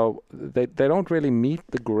 So they don't really meet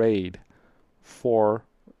the grade for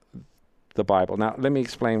the Bible. Now, let me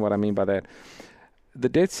explain what I mean by that. The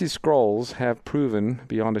Dead Sea Scrolls have proven,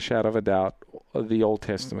 beyond a shadow of a doubt, the Old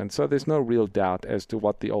Testament. So there's no real doubt as to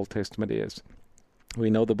what the Old Testament is. We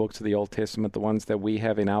know the books of the Old Testament, the ones that we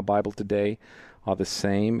have in our Bible today, are the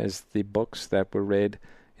same as the books that were read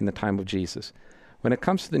in the time of Jesus. When it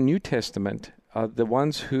comes to the New Testament, the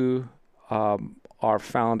ones who are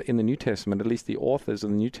found in the New Testament, at least the authors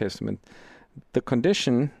of the New Testament, the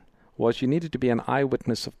condition was you needed to be an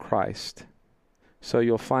eyewitness of Christ. So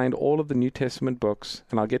you'll find all of the New Testament books,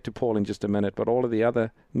 and I'll get to Paul in just a minute, but all of the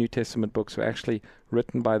other New Testament books were actually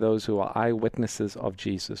written by those who are eyewitnesses of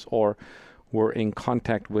Jesus or were in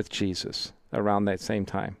contact with Jesus around that same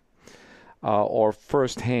time. Or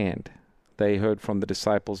firsthand, they heard from the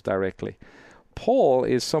disciples directly. Paul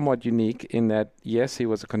is somewhat unique in that, yes, he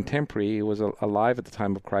was a contemporary, he was alive at the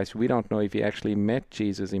time of Christ. We don't know if he actually met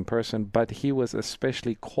Jesus in person, but he was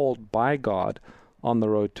especially called by God on the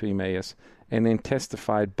road to Emmaus and then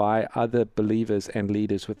testified by other believers and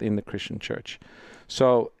leaders within the Christian church.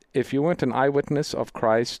 So if you weren't an eyewitness of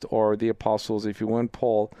Christ or the apostles, if you weren't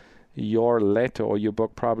Paul, your letter or your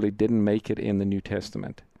book probably didn't make it in the New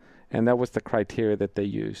Testament. And that was the criteria that they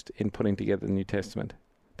used in putting together the New Testament.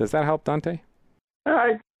 Does that help, Dante?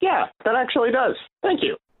 Yeah, that actually does. Thank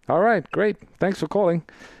you. All right, great. Thanks for calling.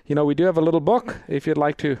 We do have a little book. If you'd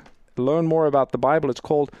like to learn more about the Bible, it's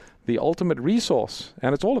called The Ultimate Resource,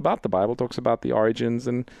 and it's all about the Bible. It talks about the origins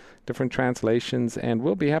and different translations, and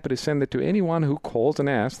we'll be happy to send it to anyone who calls and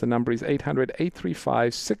asks. The number is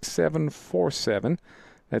 800-835-6747.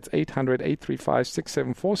 That's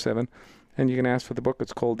 800-835-6747, and you can ask for the book.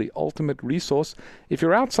 It's called The Ultimate Resource. If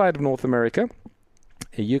you're outside of North America,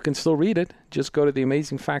 you can still read it. Just go to the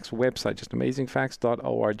Amazing Facts website, just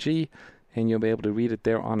amazingfacts.org, and you'll be able to read it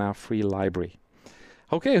there on our free library.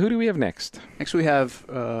 Okay, who do we have next? Next we have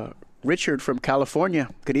Richard from California.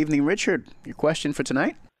 Good evening, Richard. Your question for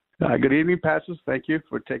tonight? Good evening, pastors. Thank you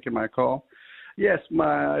for taking my call. Yes,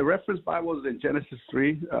 my reference Bible is in Genesis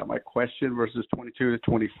 3. My question, verses 22 to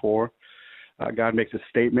 24. God makes a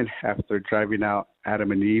statement after driving out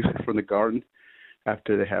Adam and Eve from the garden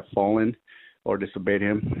after they have fallen or disobeyed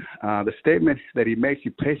him. The statement that he makes,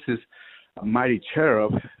 he places a mighty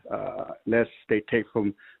cherub, lest they take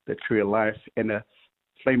from the tree of life, and a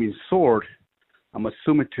flaming sword, I'm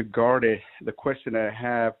assuming to guard it. The question that I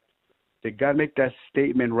have, Did God make that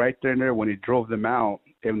statement right there and there when he drove them out?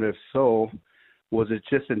 And if so, was it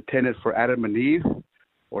just intended for Adam and Eve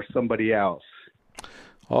or somebody else?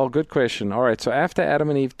 Oh, good question. All right, so after Adam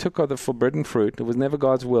and Eve took of the forbidden fruit, it was never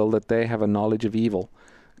God's will that they have a knowledge of evil.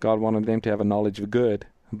 God wanted them to have a knowledge of good.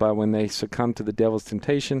 But when they succumbed to the devil's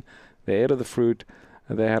temptation, they ate of the fruit,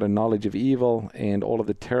 they had a knowledge of evil and all of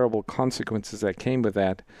the terrible consequences that came with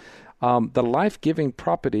that. The life-giving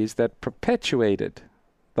properties that perpetuated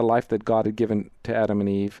the life that God had given to Adam and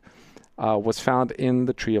Eve was found in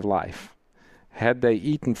the tree of life. Had they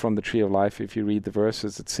eaten from the tree of life, if you read the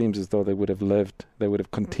verses, it seems as though they would have lived, they would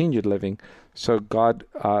have continued living. So God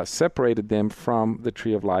separated them from the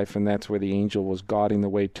tree of life, and that's where the angel was guarding the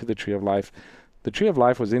way to the tree of life. The tree of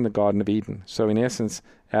life was in the Garden of Eden. So in essence,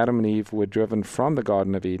 Adam and Eve were driven from the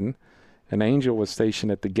Garden of Eden. An angel was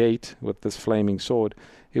stationed at the gate with this flaming sword.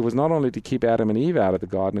 It was not only to keep Adam and Eve out of the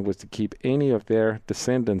garden, it was to keep any of their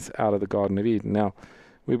descendants out of the Garden of Eden. Now,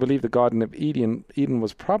 we believe the Garden of Eden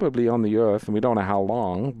was probably on the earth, and we don't know how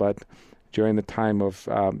long, but during the time of,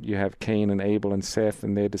 you have Cain and Abel and Seth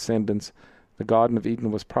and their descendants, the Garden of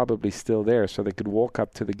Eden was probably still there, so they could walk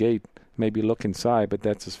up to the gate, maybe look inside, but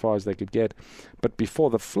that's as far as they could get. But before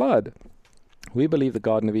the flood, we believe the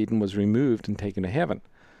Garden of Eden was removed and taken to heaven.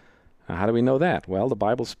 Now, how do we know that? Well, the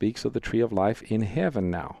Bible speaks of the tree of life in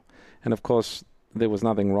heaven now. And of course, there was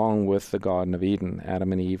nothing wrong with the Garden of Eden.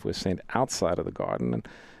 Adam and Eve were sent outside of the garden. And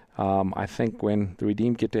I think when the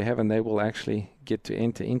redeemed get to heaven, they will actually get to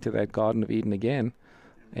enter into that Garden of Eden again.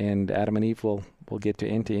 And Adam and Eve will get to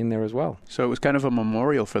enter in there as well. So it was kind of a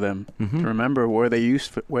memorial for them to remember where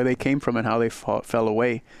they came from and how they fell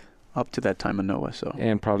away up to that time of Noah. So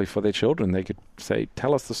and probably for their children, they could say,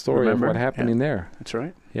 tell us the story of what happened in there. That's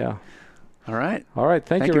right. Yeah. All right. All right.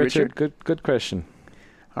 Thank you, Richard. Good question.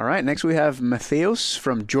 All right. Next we have Matheos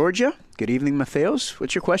from Georgia. Good evening, Matheos.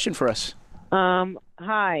 What's your question for us?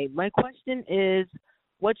 Hi. My question is,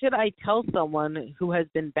 what should I tell someone who has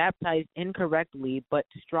been baptized incorrectly but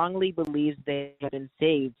strongly believes they have been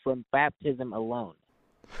saved from baptism alone?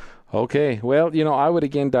 Okay. Well, I would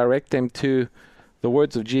again direct them to the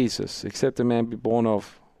words of Jesus. Except a man be born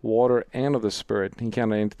of water and of the Spirit, he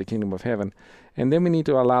cannot enter the kingdom of heaven. And then we need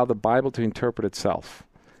to allow the Bible to interpret itself.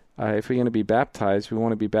 If we're going to be baptized, we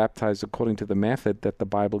want to be baptized according to the method that the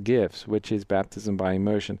Bible gives, which is baptism by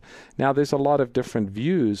immersion. Now, there's a lot of different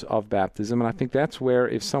views of baptism, and I think that's where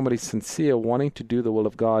if somebody's sincere, wanting to do the will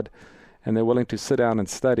of God, and they're willing to sit down and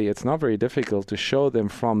study, it's not very difficult to show them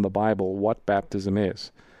from the Bible what baptism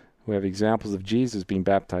is. We have examples of Jesus being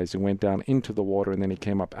baptized. He went down into the water, and then he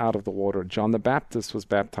came up out of the water. John the Baptist was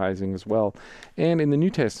baptizing as well. And in the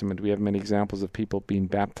New Testament, we have many examples of people being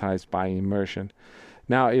baptized by immersion.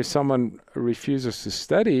 Now, if someone refuses to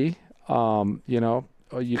study,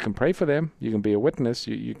 you can pray for them. You can be a witness.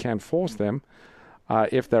 You can't force them.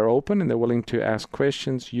 If they're open and they're willing to ask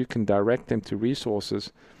questions, you can direct them to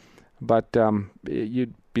resources. But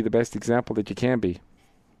you'd be the best example that you can be.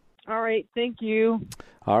 All right. Thank you.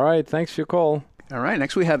 All right. Thanks for your call. All right.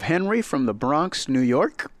 Next we have Henry from the Bronx, New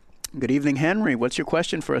York. Good evening, Henry. What's your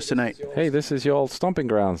question for us tonight? Hey, this is your old stomping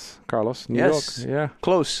grounds, Carlos. New York. Yeah.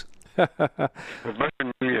 Close.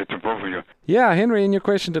 Yeah, Henry, and your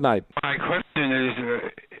question tonight. My question is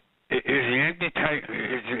the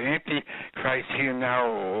Antichrist here now,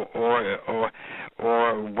 or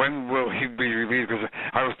when will he be revealed? Because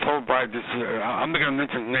I was told by this, I'm not going to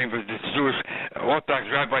mention his name, but this Jewish Orthodox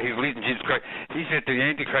rabbi who's leading Jesus Christ, he said the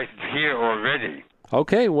Antichrist is here already.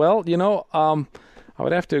 Okay, well, I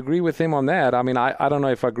would have to agree with him on that. I mean, I don't know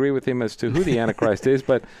if I agree with him as to who the Antichrist is,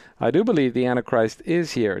 but I do believe the Antichrist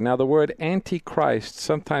is here. Now, the word Antichrist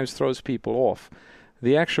sometimes throws people off.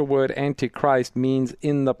 The actual word Antichrist means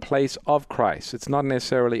in the place of Christ. It's not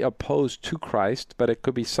necessarily opposed to Christ, but it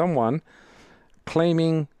could be someone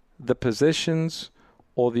claiming the positions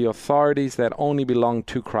or the authorities that only belong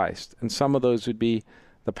to Christ. And some of those would be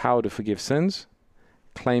the power to forgive sins,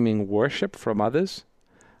 claiming worship from others,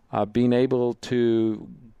 being able to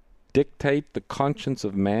dictate the conscience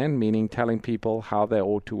of man, meaning telling people how they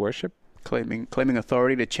ought to worship. Claiming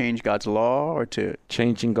authority to change God's law or to...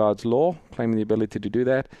 Changing God's law, claiming the ability to do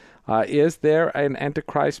that. Is there an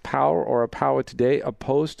Antichrist power or a power today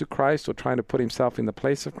opposed to Christ or trying to put himself in the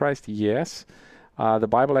place of Christ? Yes. The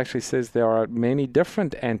Bible actually says there are many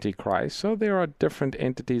different Antichrists, so there are different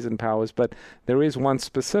entities and powers, but there is one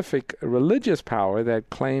specific religious power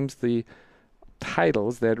that claims the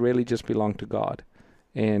titles that really just belong to God.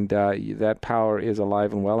 And that power is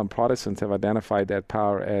alive and well, and Protestants have identified that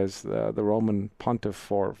power as the Roman pontiff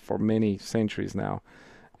for many centuries now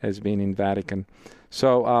as being in Vatican.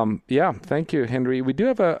 So, thank you, Henry. We do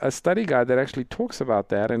have a study guide that actually talks about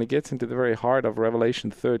that, and it gets into the very heart of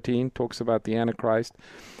Revelation 13, talks about the Antichrist,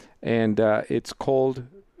 and it's called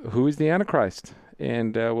Who is the Antichrist?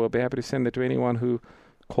 And we'll be happy to send it to anyone who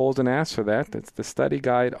calls and asks for that. It's the study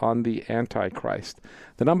guide on the Antichrist.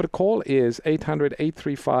 The number to call is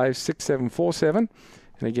 800-835-6747.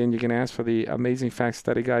 And again, you can ask for the Amazing Facts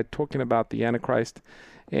study guide talking about the Antichrist.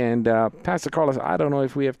 And Pastor Carlos, I don't know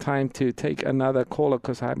if we have time to take another caller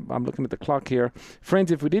because I'm looking at the clock here. Friends,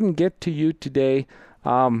 if we didn't get to you today,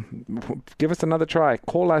 give us another try.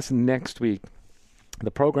 Call us next week.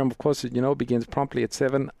 The program, of course, begins promptly at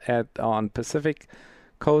 7 on Pacific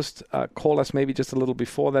Coast. Call us maybe just a little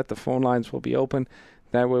before that. The phone lines will be open.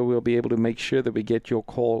 That way we'll be able to make sure that we get your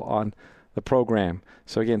call on the program.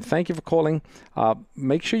 So again, thank you for calling.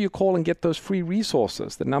 Make sure you call and get those free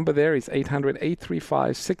resources. The number there is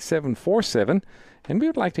 800-835-6747. And we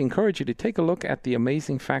would like to encourage you to take a look at the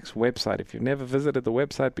Amazing Facts website. If you've never visited the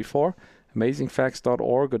website before,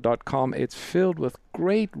 amazingfacts.org or .com, it's filled with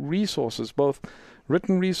great resources, both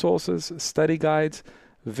written resources, study guides,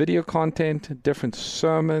 video content, different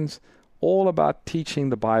sermons, all about teaching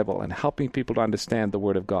the Bible and helping people to understand the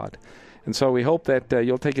Word of God. And so we hope that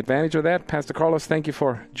you'll take advantage of that. Pastor Carlos, thank you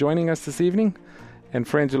for joining us this evening. And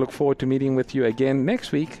friends, we look forward to meeting with you again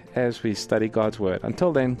next week as we study God's Word.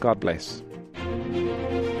 Until then, God bless.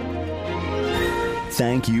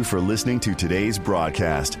 Thank you for listening to today's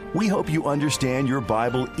broadcast. We hope you understand your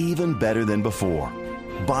Bible even better than before.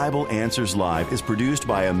 Bible Answers Live is produced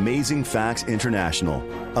by Amazing Facts International,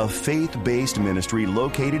 a faith-based ministry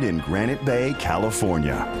located in Granite Bay,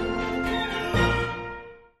 California.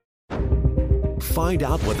 Find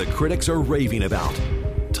out what the critics are raving about.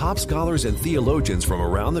 Top scholars and theologians from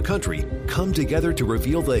around the country come together to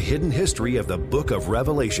reveal the hidden history of the book of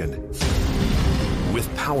Revelation.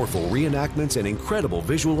 With powerful reenactments and incredible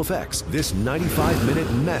visual effects, this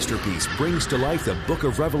 95-minute masterpiece brings to life the book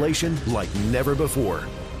of Revelation like never before.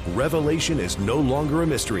 Revelation is no longer a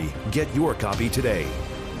mystery. Get your copy today.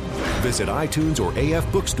 Visit iTunes or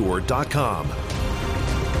afbookstore.com.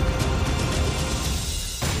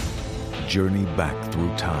 Journey back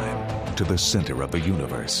through time to the center of the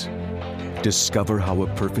universe. Discover how a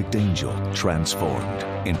perfect angel transformed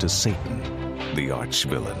into Satan, the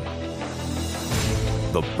arch-villain.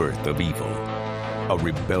 The birth of evil, a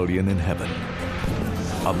rebellion in heaven,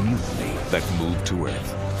 a mutiny that moved to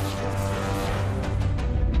earth.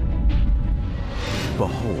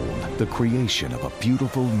 Behold the creation of a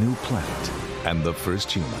beautiful new planet and the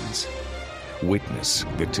first humans. Witness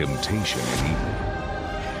the temptation in Eden.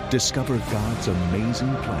 Discover God's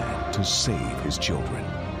amazing plan to save His children.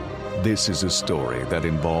 This is a story that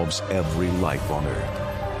involves every life on earth.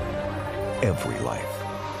 Every life.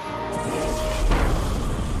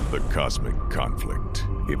 The cosmic conflict.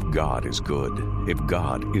 If God is good, if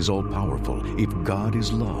God is all-powerful, if God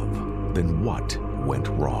is love, then what went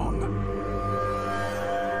wrong?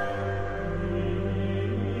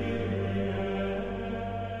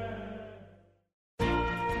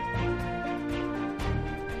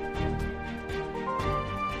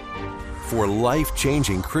 For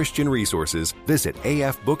life-changing Christian resources, visit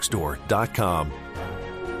afbookstore.com.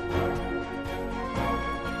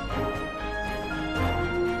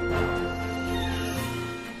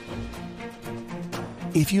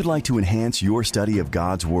 If you'd like to enhance your study of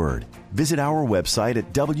God's Word, visit our website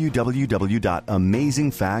at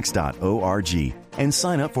www.amazingfacts.org and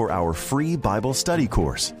sign up for our free Bible study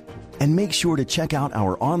course. And make sure to check out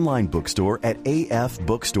our online bookstore at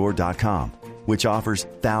afbookstore.com, which offers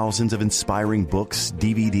thousands of inspiring books,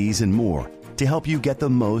 DVDs, and more to help you get the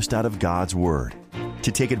most out of God's Word.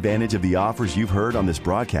 To take advantage of the offers you've heard on this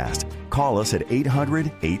broadcast, call us at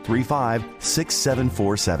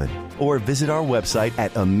 800-835-6747 or visit our website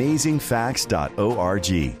at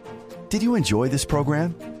amazingfacts.org. Did you enjoy this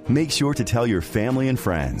program? Make sure to tell your family and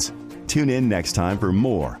friends. Tune in next time for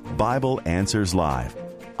more Bible Answers Live.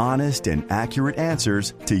 Honest and accurate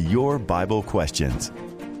answers to your Bible questions.